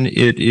 when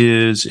it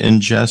is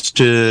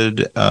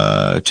ingested,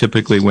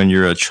 typically when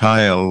you're a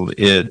child,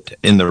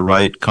 in the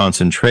right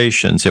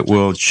concentrations, it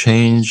will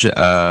change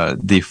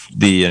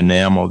the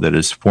enamel that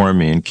is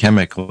forming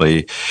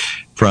chemically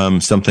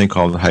from something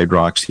called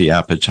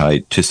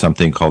hydroxyapatite to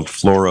something called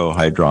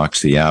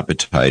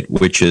fluorohydroxyapatite,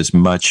 which is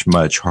much,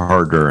 much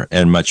harder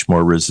and much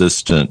more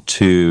resistant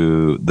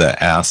to the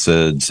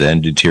acids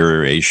and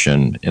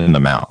deterioration in the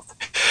mouth.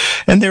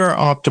 And there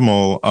are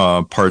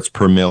optimal parts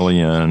per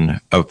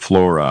million of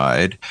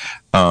fluoride,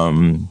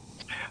 and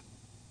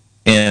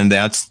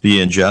that's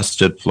the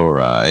ingested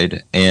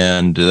fluoride.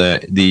 And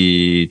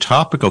the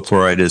topical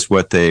fluoride is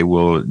what they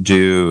will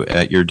do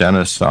at your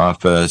dentist's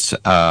office,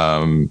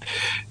 and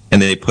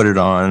they put it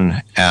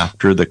on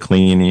after the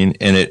cleaning,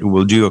 and it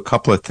will do a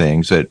couple of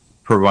things. It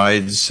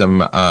provides some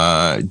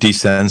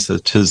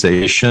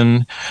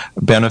desensitization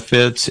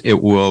benefits.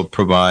 It will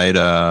provide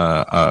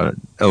a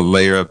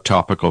layer of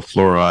topical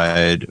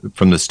fluoride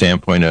from the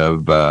standpoint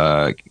of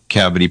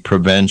cavity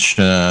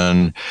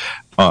prevention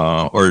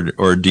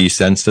or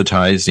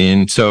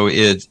desensitizing. So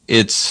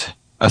it's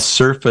a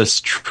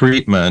surface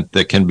treatment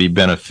that can be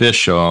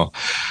beneficial.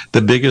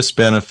 The biggest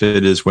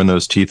benefit is when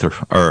those teeth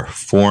are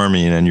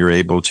forming and you're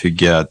able to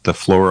get the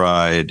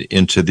fluoride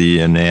into the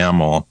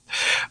enamel.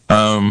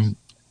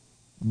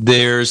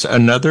 There's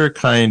another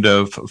kind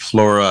of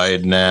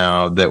fluoride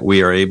now that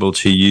we are able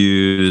to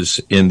use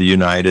in the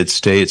United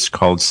States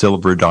called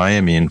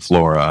silverdiamine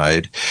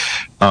fluoride.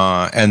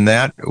 And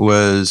that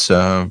was,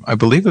 I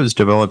believe it was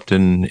developed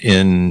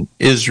in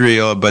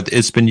Israel, but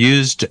it's been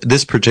used,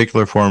 this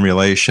particular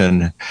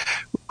formulation,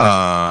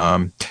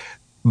 but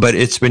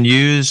it's been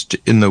used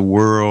in the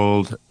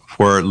world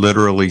for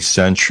literally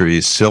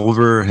centuries.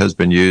 Silver has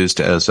been used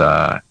as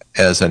an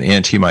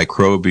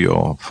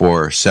antimicrobial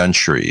for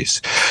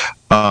centuries.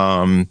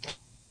 The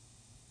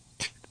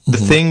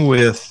thing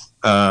with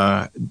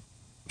fluoride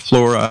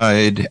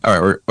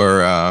or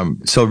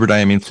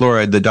silverdiamine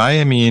fluoride, the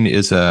diamine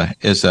is a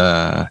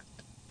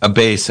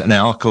base, an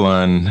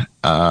alkaline,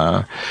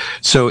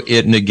 so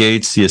it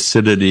negates the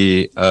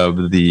acidity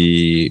of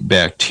the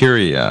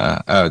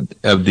bacteria,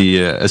 of the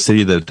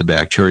acidity that the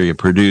bacteria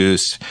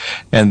produce,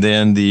 and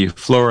then the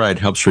fluoride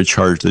helps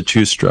recharge the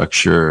tooth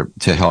structure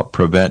to help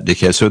prevent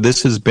decay. So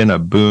this has been a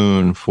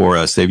boon for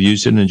us. They've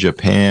used it in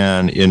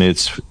Japan in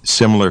its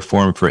similar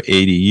form for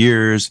 80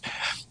 years.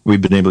 We've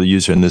been able to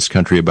use it in this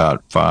country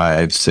about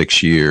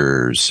 5-6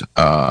 years.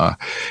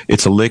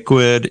 It's a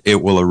liquid.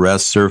 It will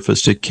arrest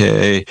surface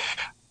decay.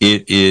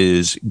 It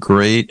is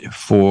great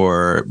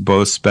for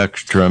both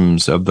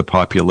spectrums of the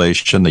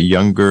population, the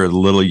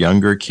little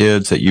younger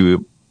kids that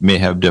you may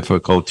have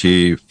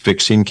difficulty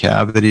fixing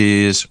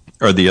cavities,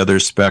 or the other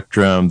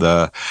spectrum,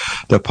 the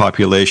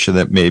population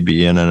that may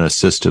be in an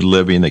assisted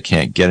living that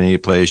can't get any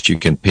place. You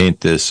can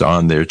paint this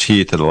on their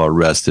teeth. It'll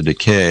arrest the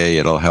decay.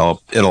 It'll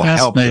help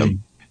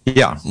them.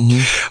 Yeah.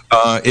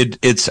 Mm-hmm.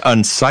 It's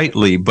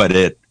unsightly, but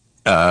it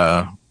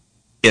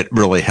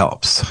really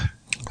helps.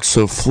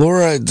 So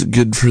fluoride's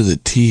good for the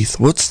teeth.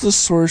 What's the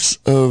source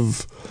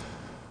of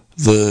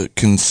the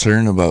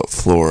concern about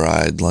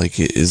fluoride? Like,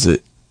 is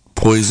it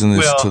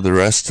poisonous to the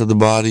rest of the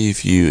body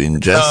if you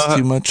ingest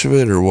too much of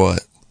it, or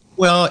what?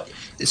 Well,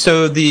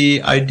 so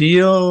the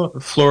ideal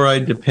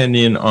fluoride,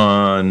 depending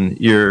on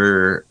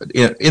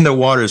in the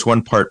water, is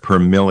 1 part per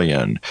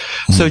million.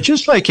 Mm-hmm. So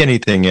just like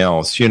anything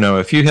else,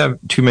 if you have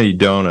too many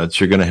donuts,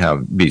 you're going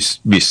to be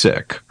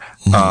sick.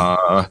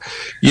 Mm-hmm.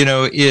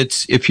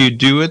 If you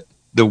do it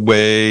the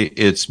way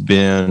it's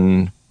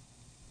been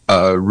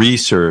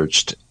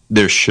researched,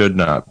 there should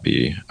not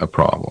be a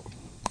problem.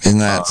 And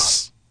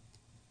that's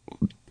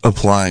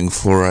applying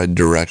fluoride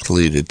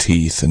directly to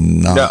teeth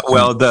and not... No,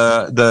 well,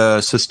 the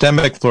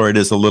systemic fluoride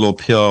is a little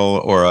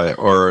pill,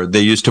 or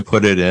they used to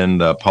put it in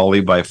the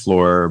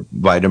polybiflor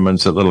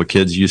vitamins that little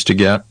kids used to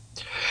get.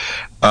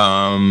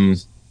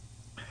 The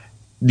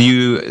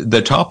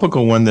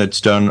topical one that's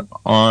done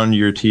on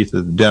your teeth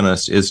at the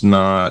dentist is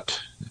not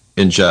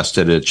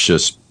ingested. It's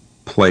just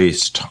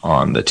placed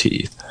on the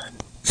teeth.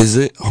 Is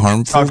it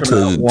harmful Talking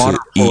about to water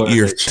eat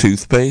your fluoridation.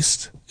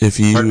 toothpaste?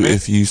 Pardon me?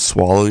 If you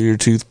swallow your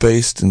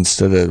toothpaste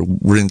instead of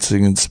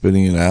rinsing and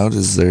spitting it out,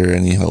 is there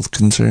any health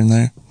concern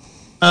there?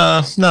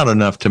 Not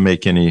enough to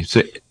make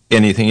anything.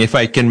 If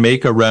I can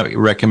make a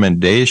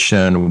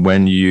recommendation,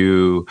 when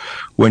you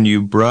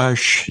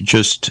brush,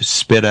 just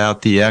spit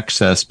out the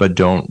excess, but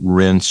don't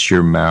rinse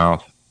your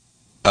mouth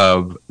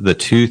of the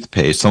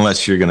toothpaste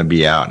unless you're going to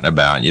be out and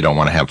about and you don't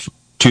want to have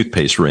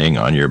toothpaste ring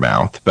on your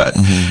mouth. But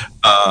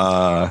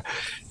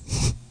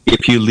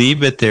if you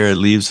leave it there, it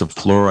leaves the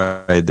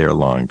fluoride there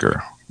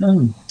longer.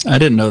 Oh, I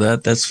didn't know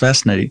that. That's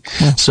fascinating.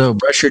 So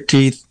brush your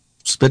teeth,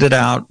 spit it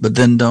out, but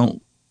then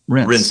don't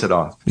rinse. Rinse it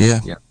off.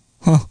 Yeah. Yeah.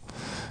 Huh.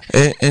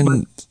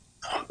 And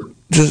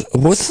just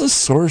what's the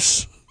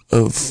source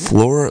of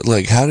fluoride?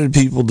 Like, how did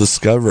people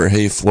discover,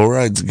 hey,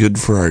 fluoride's good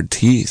for our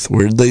teeth?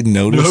 Where did they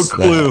notice No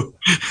clue.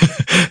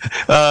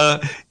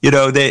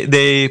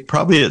 They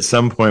probably at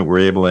some point were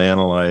able to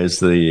analyze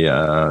the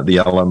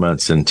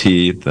elements in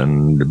teeth,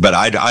 but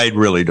I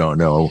really don't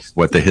know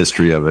what the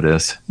history of it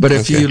is. But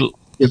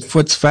if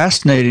what's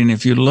fascinating,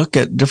 if you look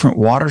at different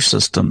water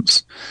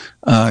systems,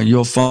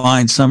 you'll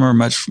find some are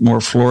much more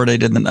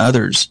fluoridated than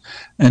others.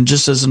 And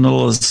just as a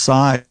little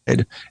aside,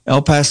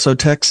 El Paso,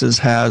 Texas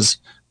has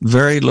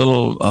very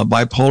little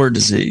bipolar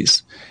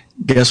disease.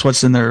 Guess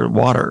what's in their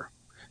water?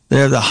 They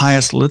have the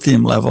highest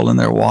lithium level in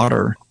their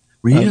water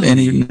of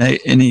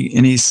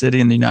any city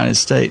in the United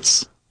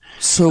States.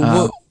 So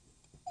what?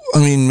 I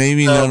mean,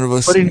 maybe none of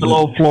us putting a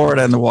little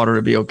fluoride in the water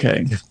to be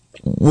okay.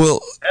 Well,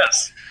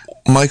 Yes.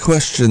 my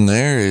question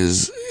there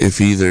is,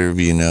 if either of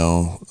you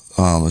know,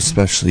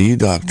 especially you,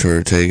 Dr.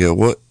 Ortega,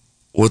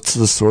 what's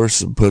the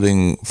source of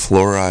putting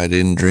fluoride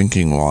in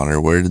drinking water?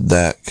 Where did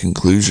that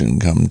conclusion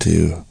come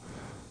to?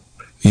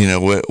 You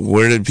know,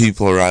 where did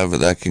people arrive at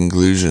that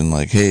conclusion?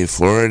 Like, hey,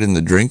 fluoride in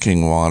the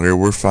drinking water,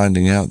 we're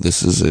finding out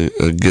this is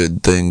a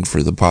good thing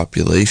for the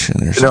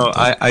population or something.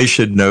 I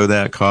should know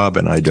that, Cobb,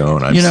 and I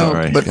don't. I'm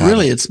sorry. But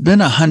really, it's been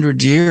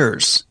 100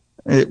 years.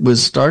 It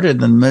was started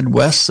in the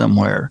Midwest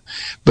somewhere.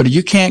 But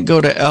you can't go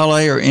to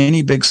LA or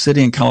any big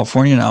city in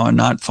California now and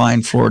not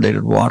find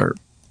fluoridated water.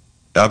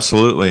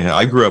 Absolutely.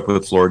 I grew up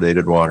with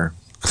fluoridated water.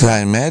 Because I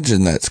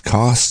imagine that's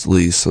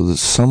costly, so that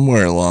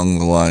somewhere along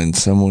the line,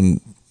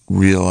 someone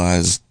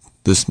realized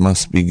this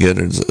must be good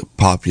as a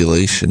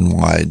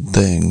population-wide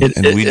thing. It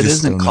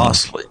isn't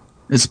costly.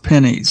 It's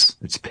pennies.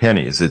 It's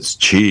pennies. It's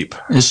cheap.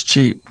 It's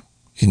cheap.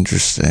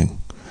 Interesting.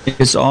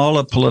 It's all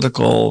a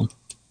political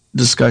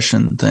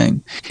discussion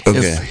thing. Okay.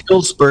 If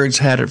Hillsburg's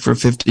had it for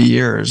 50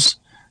 years,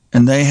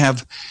 and they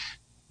have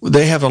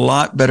a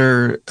lot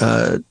better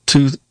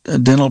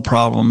dental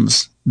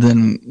problems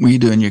than we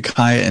do in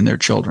Ukiah and their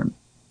children.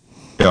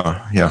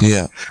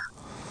 Yeah.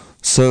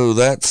 So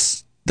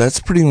that's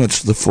pretty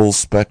much the full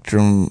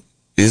spectrum.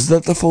 Is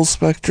that the full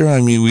spectrum?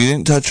 I mean, we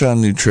didn't touch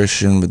on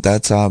nutrition, but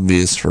that's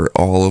obvious for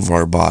all of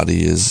our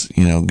body is,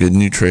 good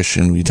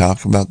nutrition. We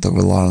talk about that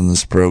a lot on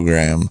this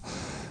program.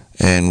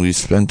 And we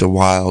spent a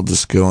while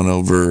just going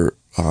over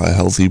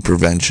healthy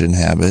prevention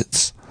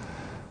habits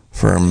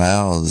for our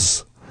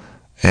mouths.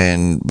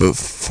 And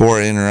before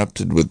I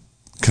interrupted with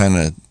kind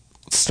of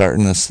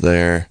starting us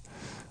there,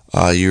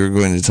 you were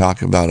going to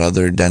talk about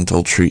other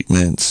dental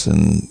treatments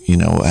and,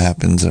 what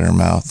happens in our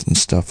mouth and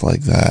stuff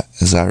like that,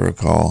 as I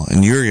recall.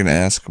 And you were going to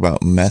ask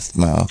about meth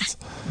mouth.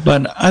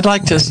 But I'd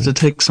like us to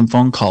take some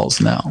phone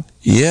calls now.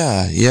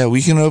 Yeah,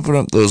 we can open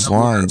up those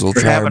lines. We'll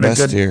try our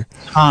best here.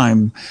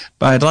 But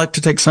I'd like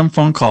to take some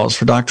phone calls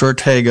for Dr.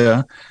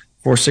 Ortega,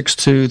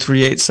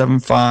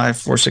 462-3875,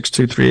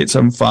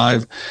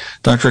 462-3875.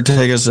 Dr.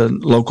 Ortega is a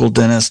local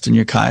dentist in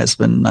Ukiah. Has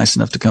been nice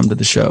enough to come to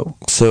the show.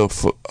 So,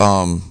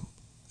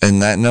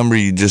 and that number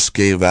you just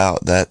gave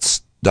out,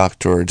 that's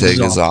Dr.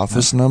 Ortega's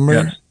office number?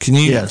 Yeah. Can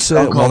you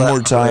say it one more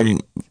time?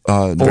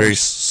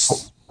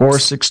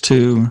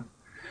 462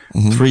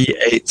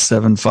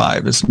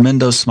 3875. It's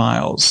Mendo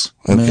Smiles.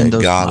 Okay,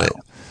 Mendo got Smile. it.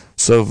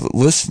 So,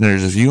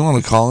 listeners, if you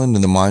want to call into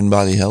the Mind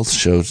Body Health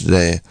Show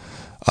today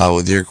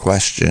with your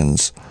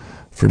questions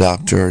for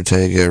Dr.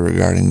 Ortega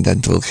regarding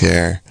dental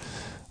care,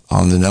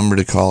 the number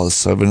to call is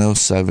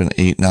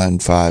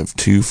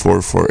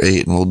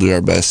 707-895-2448, and we'll do our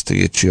best to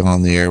get you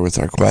on the air with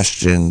our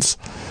questions.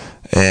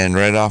 And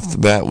right off the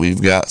bat,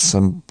 we've got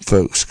some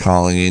folks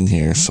calling in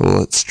here, so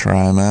let's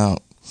try them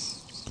out.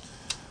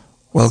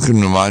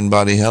 Welcome to Mind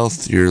Body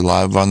Health. You're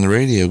live on the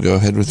radio. Go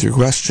ahead with your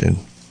question.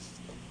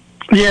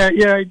 Yeah.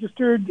 I just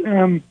heard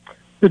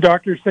the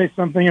doctor say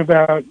something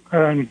about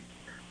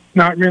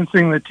not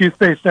rinsing the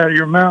toothpaste out of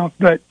your mouth,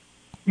 but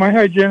my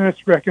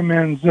hygienist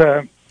recommends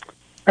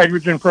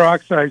hydrogen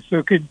peroxide.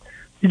 So could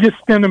you just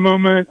spend a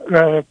moment,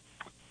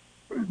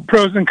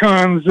 pros and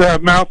cons,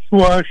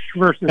 mouthwash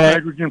versus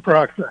hydrogen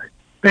peroxide?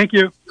 Thank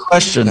you.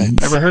 Question.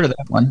 Never heard of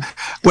that one.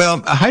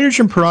 Well,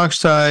 hydrogen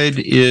peroxide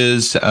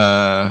is...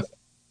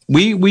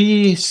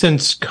 We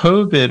since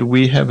COVID,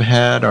 we have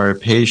had our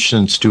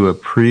patients do a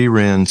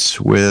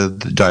pre-rinse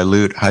with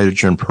dilute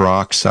hydrogen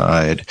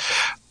peroxide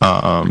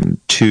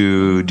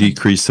to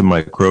decrease the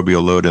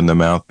microbial load in the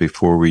mouth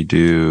before we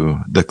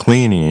do the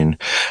cleaning.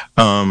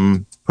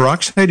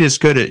 Peroxide is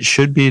good. It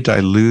should be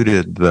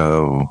diluted,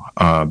 though,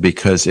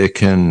 because it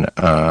can,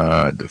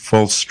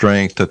 full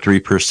strength to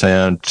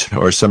 3%,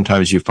 or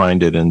sometimes you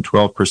find it in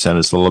 12%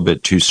 is a little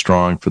bit too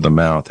strong for the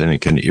mouth, and it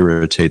can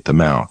irritate the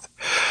mouth.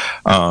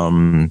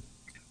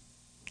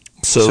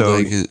 So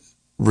like a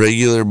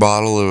regular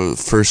bottle of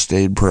first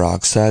aid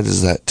peroxide,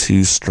 is that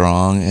too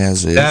strong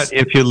as is? That,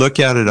 if you look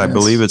at it, I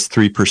believe it's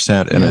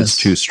 3%, and it's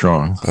too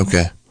strong.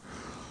 Okay.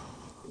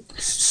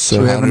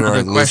 So we have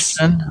another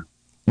question?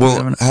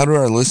 Well, how do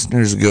our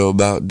listeners go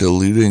about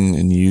diluting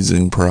and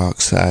using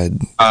peroxide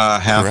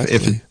Half.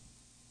 correctly?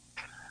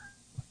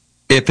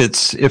 If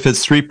it's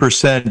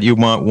 3%, you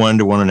want 1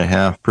 to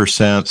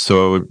 1.5%.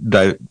 So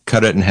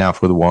cut it in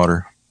half with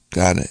water.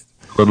 Got it.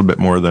 A little bit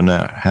more than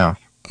that, half.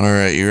 All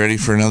right, you ready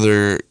for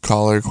another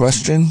caller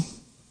question?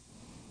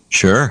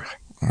 Sure.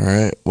 All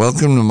right.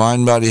 Welcome to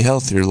Mind Body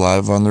Health. You're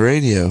live on the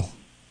radio.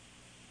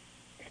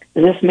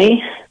 Is this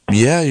me?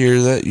 Yeah, you're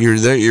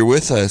there. You're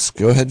with us.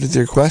 Go ahead with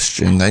your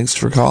question. Thanks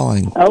for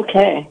calling.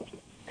 Okay.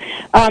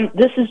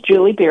 This is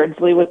Julie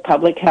Beardsley with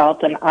Public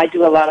Health, and I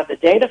do a lot of the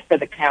data for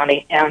the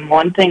county. And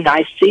one thing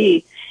I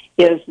see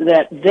is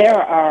that there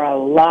are a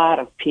lot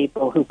of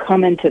people who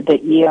come into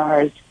the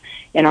ERs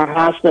in our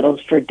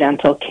hospitals for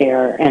dental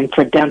care and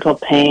for dental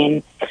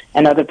pain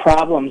and other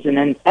problems and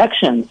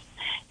infections.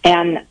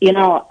 And, you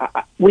know,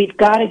 we've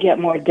got to get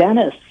more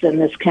dentists in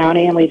this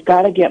county, and we've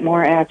got to get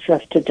more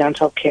access to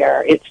dental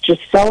care. It's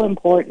just so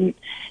important,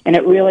 and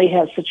it really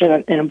has such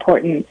an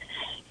important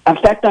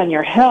effect on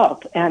your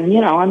health. And, you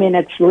know, I mean,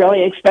 it's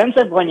really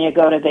expensive when you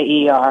go to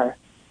the ER.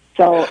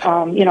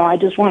 So, you know, I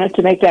just wanted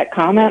to make that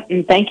comment,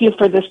 and thank you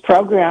for this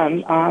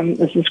program.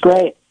 This is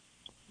great.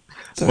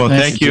 Well,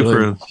 thank you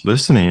for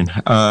listening.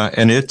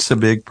 And it's a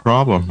big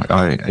problem.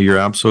 You're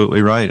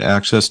absolutely right.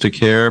 Access to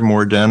care,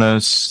 more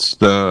dentists,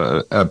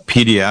 the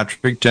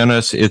pediatric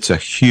dentists, it's a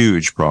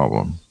huge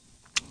problem.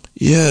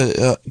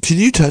 Yeah. Could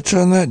you touch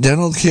on that?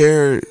 Dental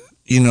care,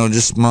 you know,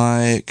 just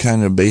my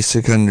kind of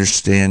basic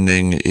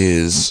understanding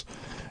is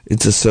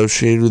it's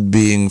associated with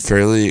being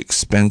fairly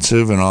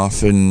expensive and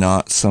often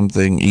not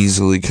something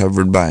easily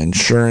covered by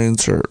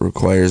insurance, or it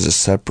requires a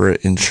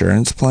separate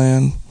insurance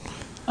plan.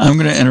 I'm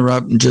going to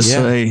interrupt and just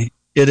say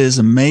it is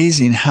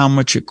amazing how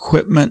much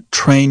equipment,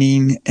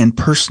 training, and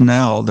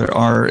personnel there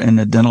are in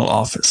a dental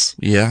office.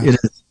 Yeah. It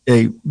is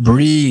a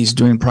breeze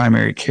doing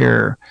primary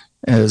care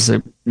as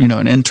an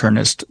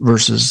internist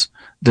versus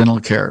dental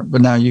care.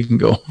 But now you can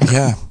go.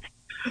 Yeah.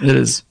 It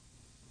is.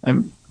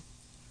 I'm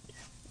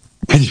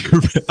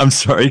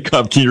sorry,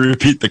 Cobb, can you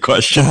repeat the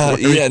question?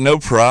 Yeah, no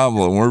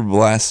problem. We're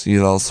blasting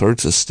you all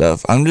sorts of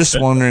stuff. I'm just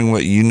wondering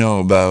what you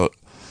know about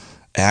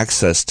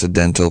access to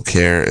dental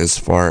care, as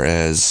far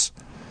as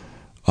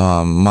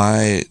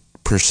my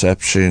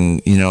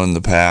perception, you know, in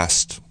the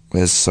past,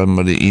 as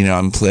somebody, you know,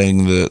 I'm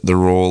playing the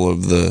role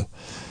of the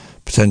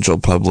potential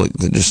public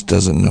that just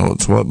doesn't know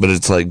what's what, but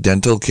it's like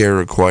dental care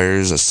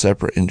requires a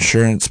separate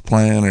insurance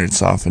plan, or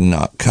it's often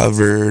not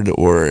covered,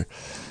 or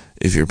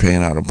if you're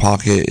paying out of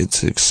pocket,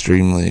 it's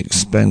extremely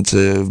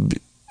expensive.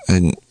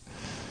 And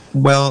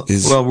Well,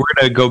 we're going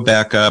to go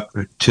back up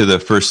to the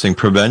first thing.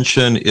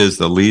 Prevention is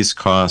the least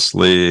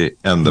costly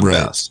and the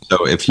best.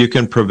 So if you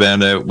can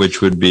prevent it, which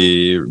would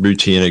be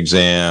routine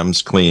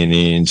exams,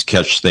 cleanings,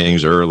 catch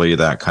things early,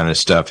 that kind of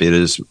stuff, it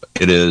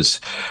is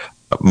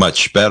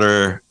much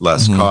better,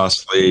 less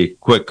costly,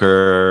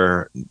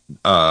 quicker,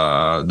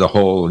 the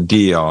whole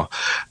deal.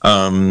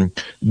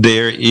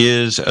 There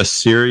is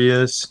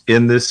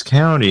in this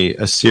county,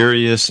 a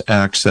serious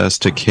access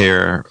to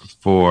care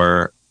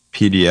for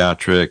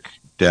pediatric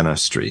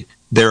dentistry.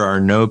 There are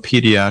no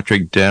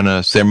pediatric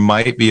dentists. There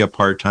might be a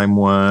part-time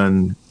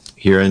one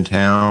here in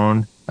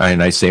town.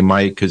 And I say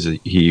might because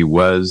he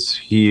was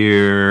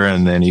here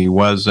and then he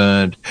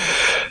wasn't.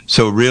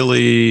 So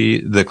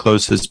really, the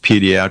closest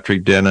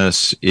pediatric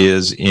dentist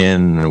is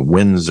in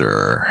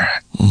Windsor.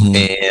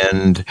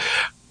 And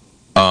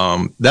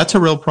that's a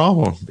real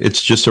problem.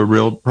 It's just a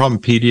real problem.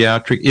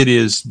 Pediatric, it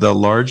is the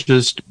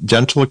largest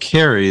dental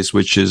caries,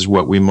 which is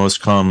what we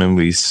most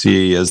commonly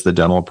see as the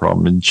dental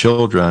problem in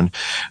children,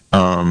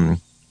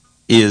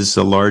 is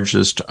the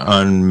largest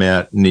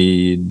unmet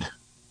need,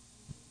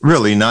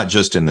 really not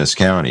just in this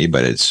county,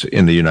 but it's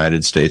in the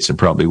United States and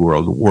probably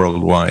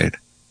worldwide.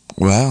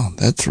 Wow,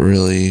 that's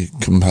really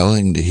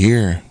compelling to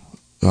hear,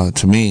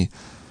 to me.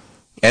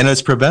 And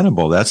it's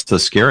preventable. That's the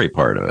scary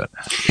part of it.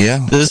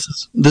 Yeah.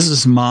 This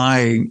is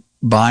my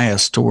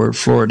bias toward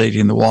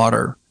fluoridating the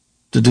water,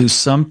 to do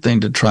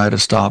something to try to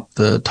stop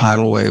the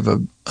tidal wave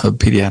of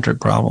pediatric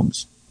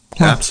problems.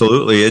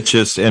 Absolutely. It's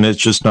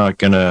just not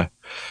going to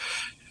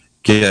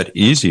get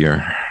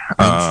easier.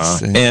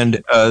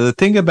 And the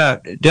thing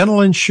about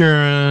dental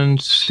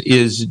insurance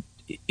is,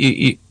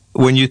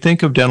 when you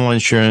think of dental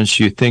insurance,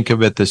 you think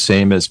of it the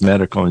same as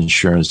medical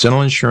insurance.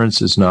 Dental insurance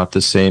is not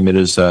the same. It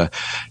is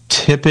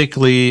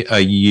typically a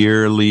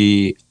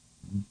yearly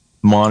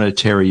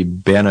monetary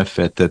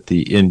benefit that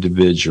the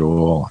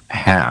individual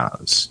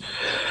has.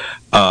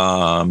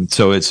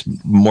 So it's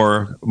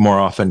more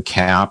often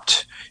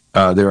capped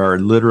There are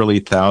literally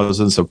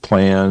thousands of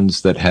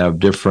plans that have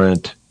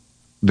different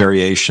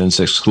variations,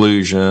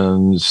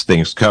 exclusions,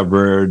 things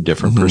covered,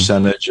 different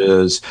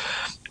percentages.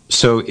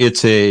 So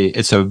it's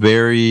a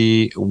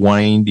very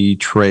windy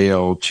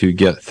trail to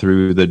get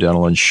through the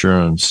dental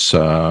insurance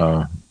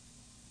road.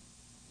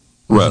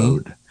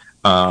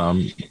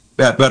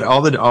 But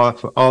all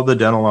the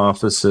dental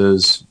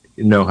offices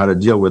know how to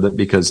deal with it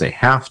because they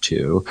have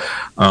to.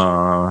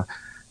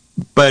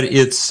 But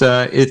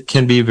it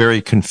can be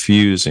very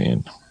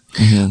confusing.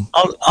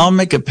 I'll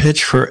make a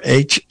pitch for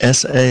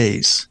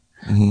HSAs.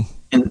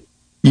 And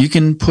you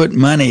can put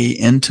money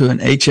into an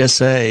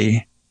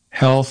HSA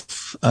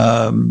health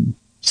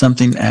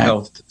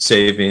Health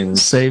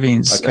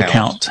savings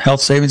account,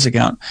 health savings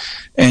account,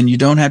 and you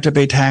don't have to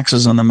pay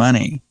taxes on the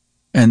money.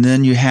 And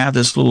then you have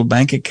this little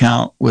bank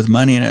account with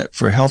money in it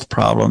for health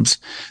problems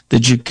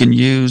that you can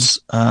use,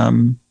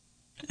 and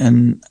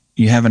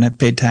you haven't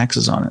paid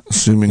taxes on it.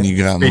 Assuming you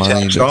got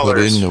money to put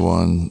into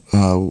one.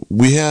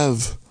 We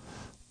have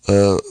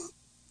a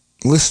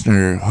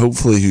listener,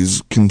 hopefully,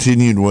 who's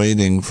continued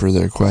waiting for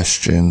their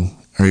question.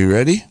 Are you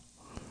ready?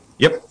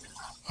 Yep.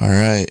 All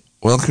right.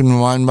 Welcome to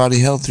Mind Body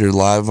Health. You're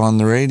live on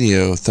the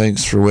radio.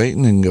 Thanks for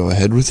waiting, and go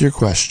ahead with your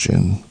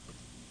question.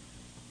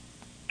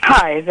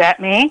 Hi, is that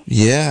me?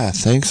 Yeah,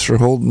 thanks for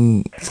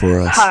holding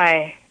for us.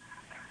 Hi.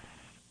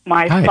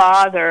 My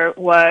father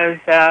was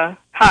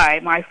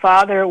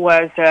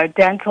a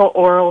dental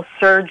oral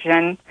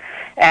surgeon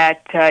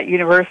at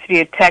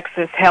University of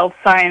Texas Health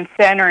Science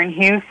Center in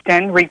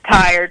Houston,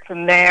 retired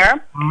from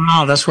there.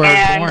 Oh, that's where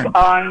I was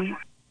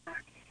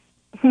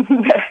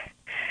born.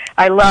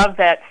 I love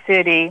that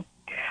city.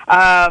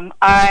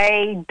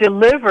 I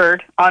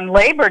delivered on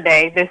Labor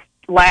Day, this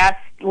last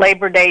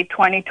Labor Day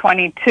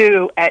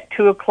 2022 at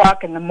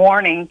 2:00 in the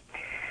morning.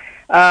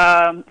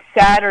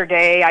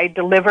 Saturday, I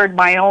delivered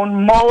my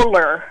own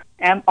molar,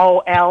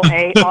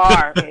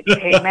 MOLAR. It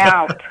came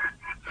out.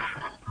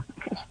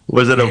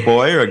 Was it a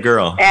boy or a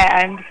girl?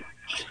 And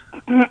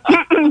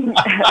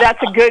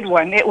that's a good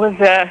one. It was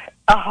a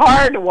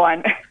hard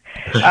one.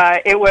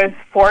 It was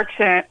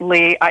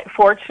fortunately I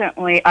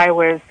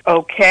was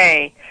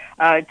okay.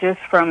 Just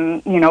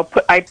from,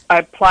 I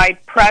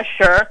applied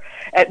pressure.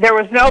 There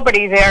was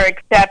nobody there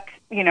except,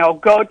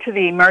 go to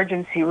the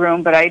emergency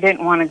room, but I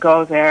didn't want to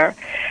go there.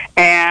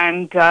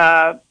 And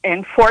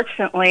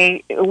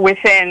fortunately,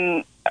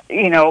 within,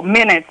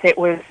 minutes, it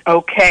was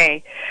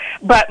okay.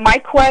 But my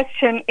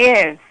question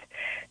is,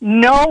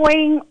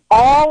 knowing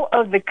all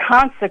of the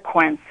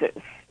consequences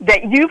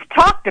that you've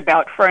talked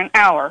about for an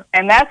hour,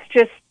 and that's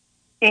just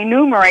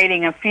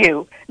enumerating a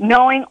few,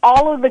 knowing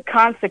all of the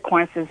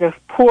consequences of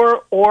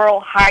poor oral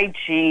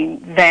hygiene,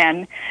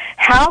 then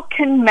how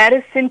can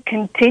medicine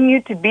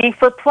continue to be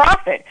for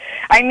profit?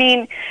 I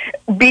mean,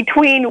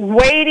 between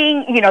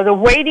waiting, the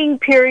waiting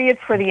periods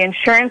for the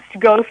insurance to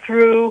go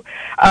through,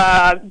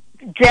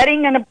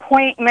 getting an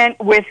appointment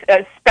with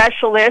a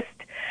specialist,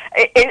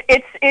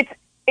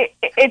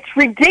 it's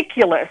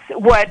ridiculous.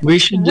 What we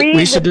should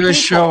do a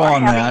show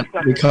on that,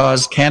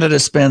 because Canada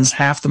spends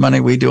half the money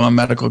we do on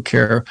medical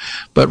care.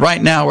 But right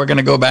now we're going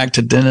to go back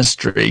to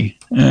dentistry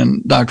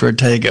and Dr.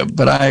 Ortega.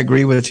 But I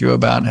agree with you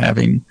about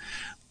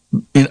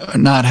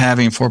not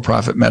having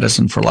for-profit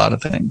medicine for a lot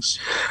of things.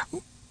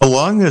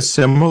 Along a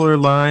similar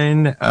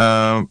line,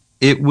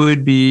 it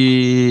would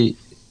be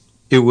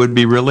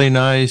really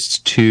nice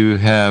to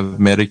have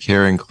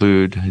Medicare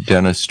include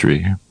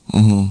dentistry.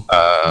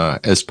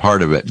 As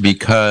part of it,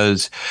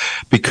 because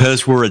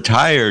we're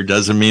retired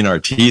doesn't mean our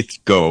teeth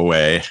go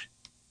away.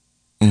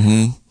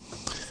 All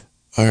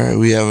right,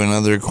 we have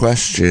another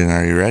question.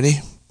 Are you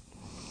ready?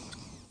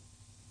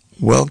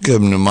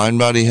 Welcome to Mind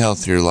Body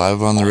Health. You're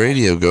live on the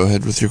radio. Go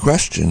ahead with your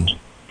question.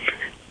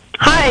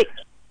 Hi.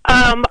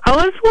 I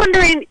was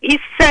wondering,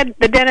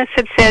 the dentist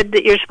had said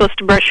that you're supposed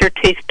to brush your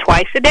teeth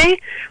twice a day.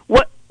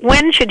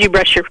 When should you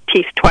brush your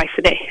teeth twice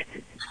a day?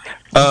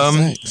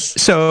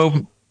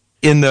 So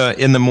in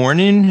the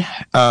morning,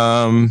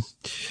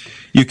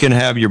 you can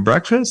have your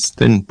breakfast,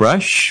 then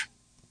brush.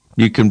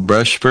 You can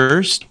brush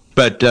first,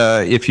 but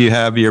if you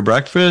have your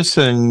breakfast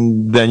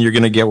and then you're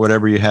going to get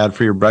whatever you had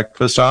for your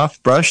breakfast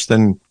off, brush,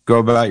 then go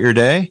about your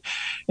day.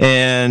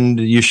 And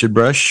you should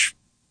brush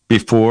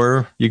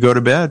before you go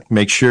to bed.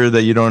 Make sure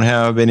that you don't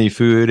have any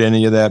food,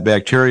 any of that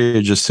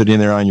bacteria just sitting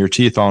there on your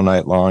teeth all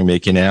night long,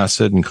 making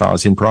acid and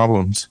causing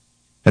problems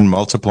and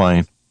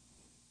multiplying.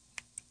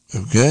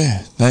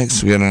 Okay,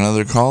 thanks. We got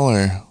another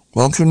caller.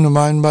 Welcome to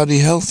Mind Body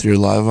Health. You're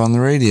live on the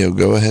radio.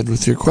 Go ahead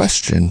with your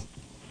question.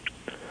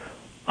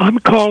 I'm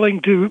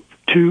calling to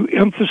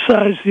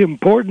emphasize the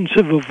importance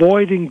of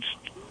avoiding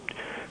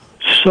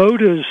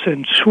sodas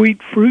and sweet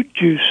fruit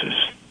juices.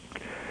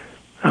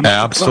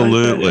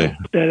 Absolutely.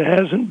 That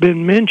hasn't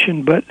been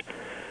mentioned, but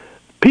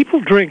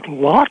people drink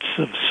lots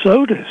of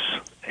sodas,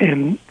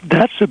 and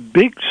that's a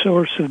big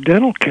source of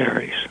dental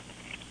caries.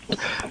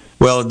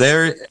 Well,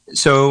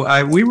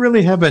 we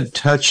really haven't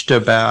touched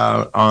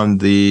on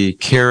the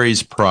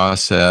caries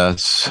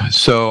process.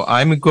 So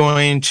I'm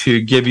going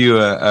to give you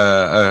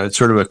a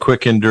sort of a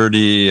quick and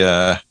dirty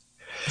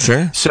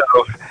Sure. So,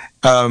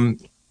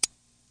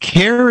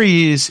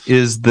 caries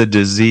is the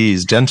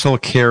disease. Dental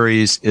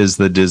caries is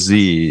the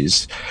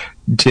disease.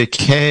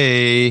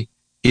 Decay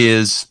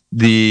is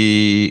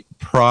the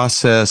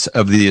process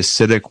of the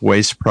acidic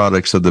waste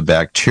products of the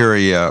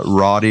bacteria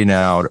rotting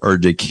out or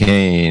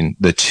decaying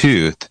the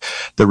tooth.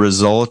 The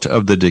result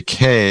of the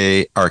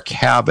decay are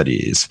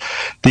cavities.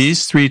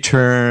 These three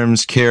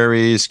terms,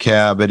 caries,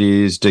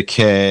 cavities,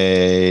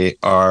 decay,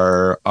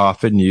 are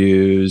often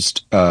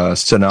used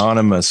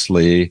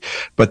synonymously,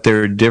 but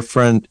they're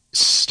different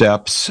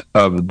steps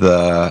of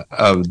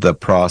the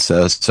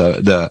process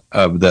of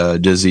the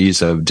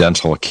disease of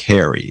dental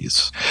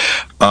caries.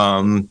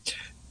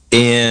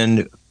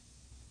 And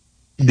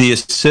the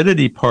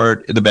acidity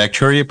part, the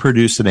bacteria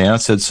produce an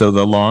acid, so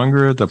the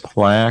longer the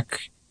plaque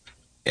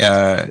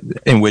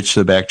in which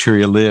the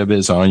bacteria live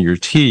is on your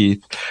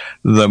teeth,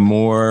 the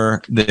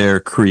more they're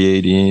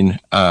creating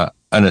an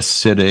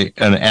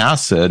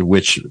acid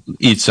which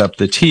eats up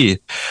the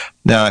teeth.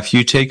 Now, if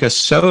you take a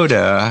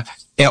soda,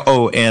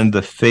 and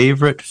the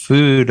favorite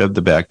food of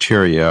the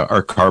bacteria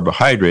are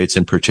carbohydrates,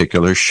 in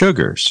particular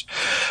sugars.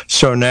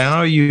 So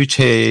now you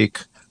take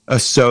a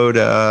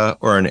soda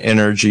or an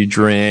energy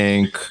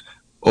drink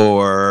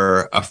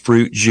or a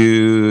fruit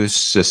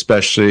juice,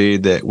 especially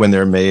that when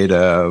they're made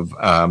of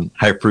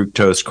high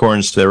fructose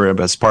corn syrup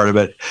as part of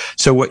it.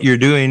 So what you're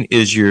doing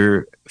is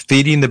you're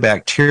feeding the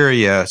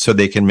bacteria so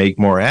they can make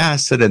more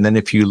acid. And then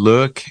if you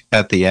look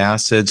at the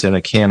acids in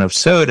a can of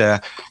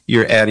soda,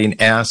 you're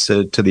adding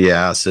acid to the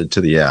acid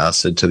to the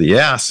acid to the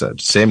acid.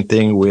 Same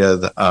thing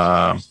with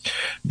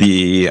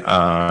the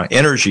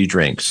energy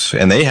drinks.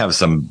 And they have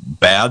some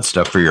bad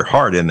stuff for your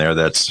heart in there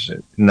that's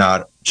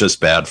not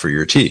just bad for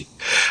your teeth.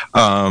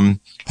 How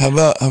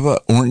about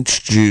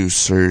orange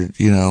juice, or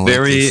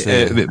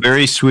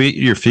very sweet?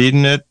 You're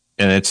feeding it,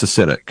 and it's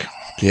acidic.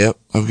 Yep.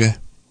 Okay.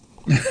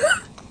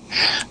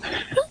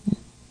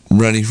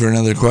 Ready for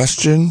another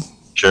question?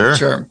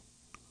 Sure.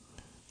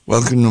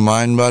 Welcome to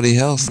Mind Body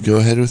Health. Go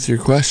ahead with your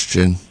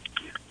question.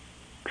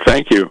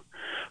 Thank you.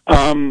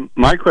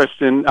 My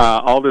question: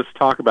 all this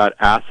talk about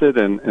acid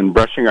and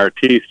brushing our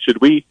teeth. Should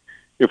we,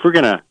 if we're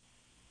going to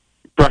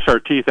brush our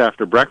teeth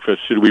after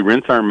breakfast, should we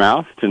rinse our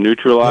mouth to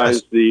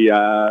neutralize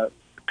the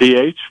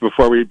pH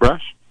before we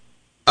brush?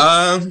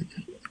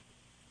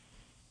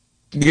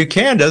 You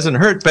can, doesn't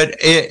hurt, but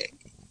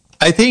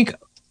I think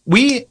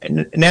I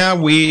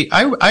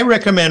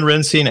recommend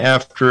rinsing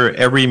after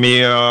every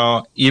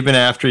meal, even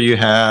after you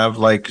have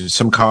like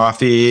some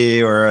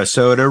coffee or a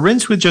soda.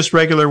 Rinse with just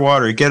regular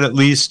water. Get at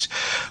least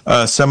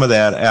some of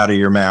that out of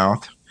your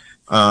mouth.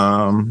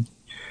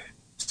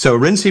 So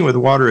rinsing with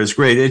water is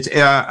great.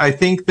 I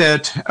think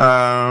that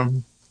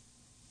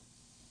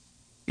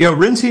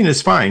rinsing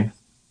is fine.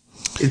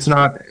 It's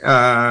not.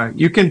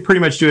 You can pretty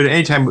much do it at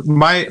any time.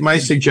 My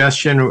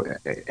suggestion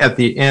at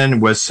the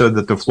end was so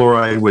that the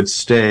fluoride would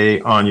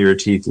stay on your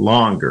teeth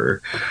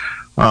longer.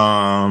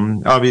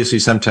 Obviously,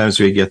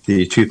 sometimes we get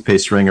the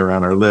toothpaste ring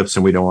around our lips,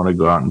 and we don't want to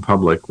go out in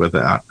public with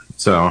that.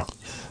 So.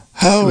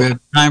 Do we have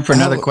time for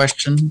another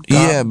question, Bob?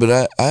 Yeah,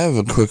 but I have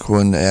a quick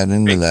one to add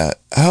into that.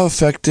 How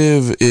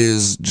effective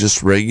is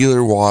just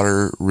regular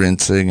water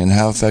rinsing, and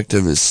how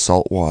effective is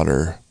salt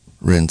water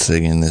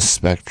rinsing in this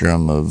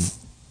spectrum of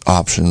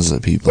options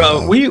that people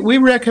have? Well, we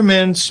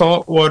recommend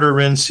salt water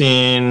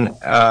rinsing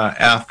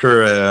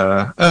after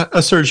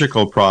a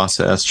surgical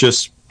process,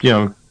 just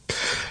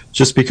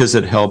because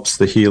it helps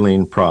the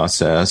healing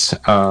process.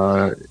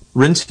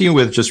 Rinsing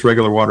with just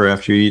regular water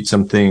after you eat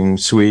something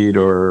sweet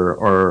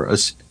or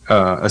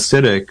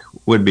acidic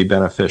would be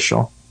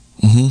beneficial.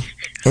 Mm-hmm.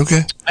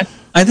 Okay.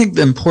 I think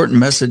the important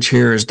message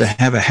here is to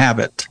have a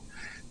habit.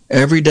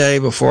 Every day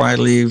before I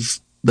leave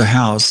the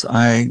house,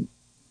 I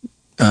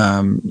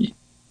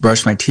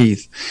brush my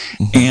teeth,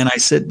 and I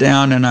sit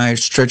down and I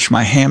stretch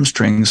my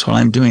hamstrings while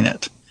I'm doing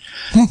it.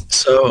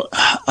 So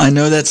I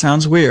know that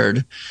sounds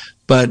weird,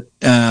 but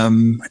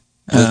there's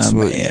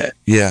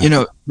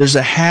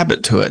a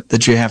habit to it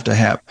that you have to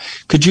have.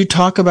 Could you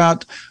talk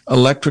about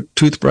electric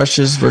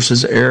toothbrushes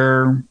versus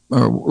air,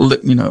 or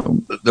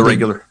the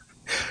regular?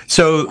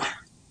 So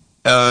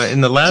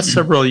in the last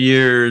several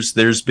years,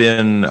 there's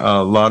been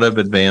a lot of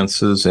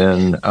advances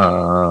in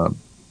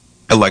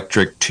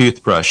electric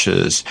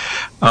toothbrushes.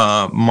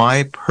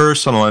 My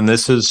personal, and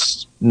this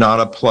is not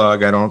a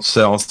plug, I don't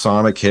sell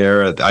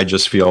Sonicare, I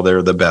just feel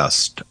they're the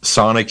best.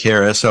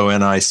 Sonicare,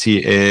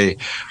 Sonicare,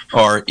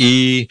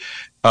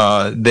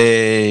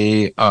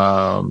 they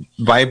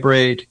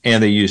vibrate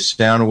and they use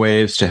sound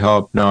waves to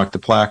help knock the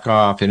plaque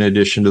off, in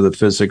addition to the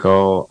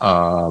physical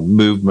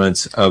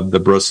movements of the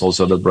bristles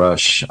of the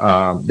brush.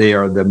 They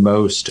are the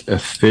most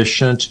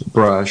efficient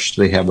brush.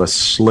 They have a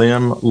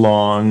slim,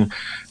 long,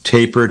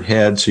 tapered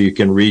head so you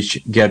can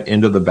get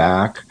into the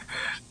back.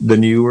 The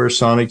newer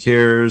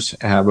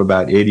Sonicares have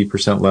about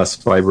 80% less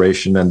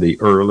vibration than the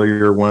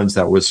earlier ones.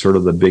 That was sort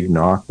of the big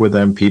knock with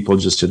them. People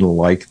just didn't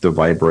like the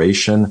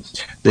vibration.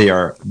 They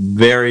are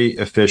very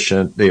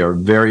efficient. They are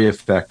very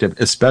effective,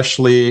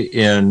 especially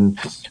in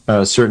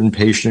certain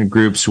patient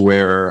groups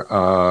where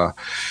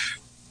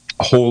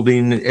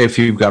holding, if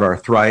you've got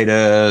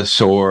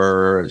arthritis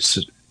or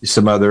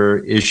some other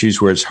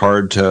issues where it's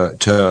hard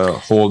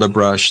to hold a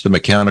brush, the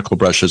mechanical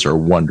brushes are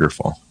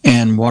wonderful.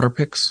 And water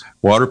picks?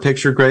 Water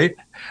picks are great.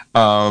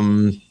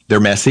 They're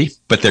messy,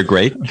 but they're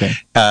great. Okay.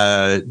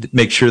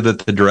 Make sure that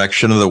the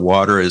direction of the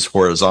water is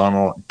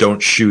horizontal.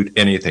 Don't shoot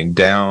anything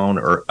down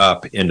or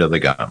up into the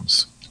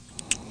gums.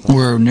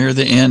 We're near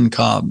the end,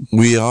 Cobb.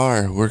 We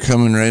are. We're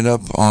coming right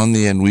up on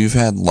the end. We've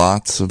had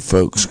lots of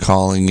folks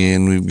calling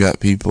in. We've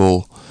got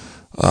people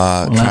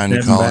trying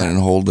to call in and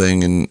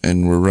holding,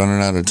 and we're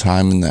running out of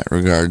time in that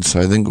regard. So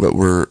I think what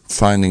we're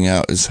finding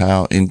out is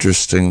how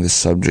interesting this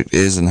subject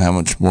is and how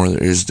much more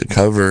there is to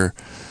cover.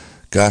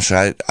 Gosh,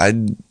 I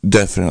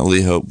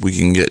definitely hope we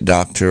can get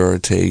Dr.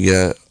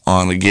 Ortega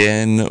on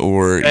again,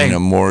 or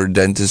more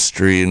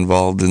dentistry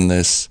involved in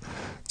this.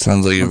 It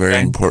sounds like a very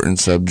important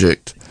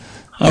subject.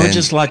 I would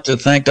just like to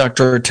thank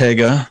Dr.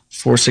 Ortega,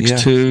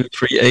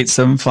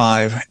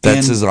 462-3875.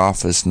 That's his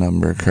office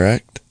number,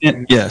 correct?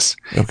 Yes.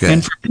 Okay.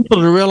 And for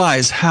people to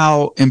realize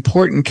how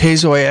important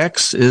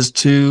KZOAX is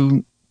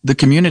to the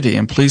community,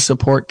 and please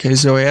support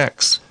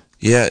KZOAX.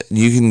 Yeah,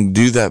 you can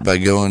do that by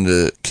going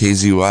to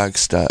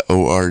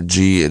kzyx.org.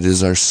 It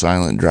is our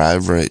silent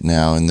drive right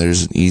now, and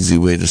there's an easy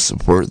way to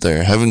support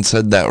there. Having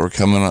said that, we're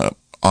coming up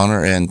on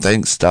our end.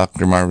 Thanks,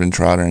 Dr. Marvin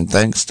Trotter, and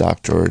thanks,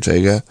 Dr.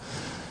 Ortega.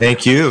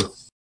 Thank you.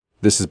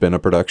 This has been a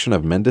production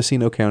of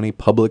Mendocino County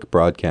Public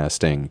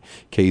Broadcasting,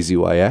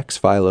 KZYX,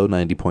 Philo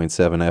 90.7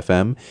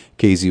 FM,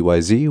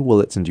 KZYZ,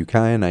 Willits and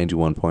Ukiah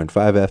 91.5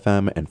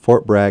 FM, and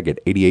Fort Bragg at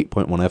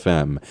 88.1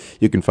 FM.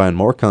 You can find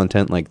more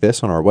content like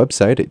this on our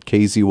website at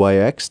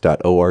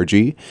kzyx.org,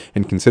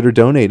 and consider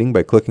donating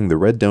by clicking the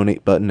red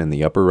donate button in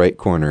the upper right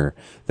corner.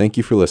 Thank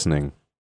you for listening.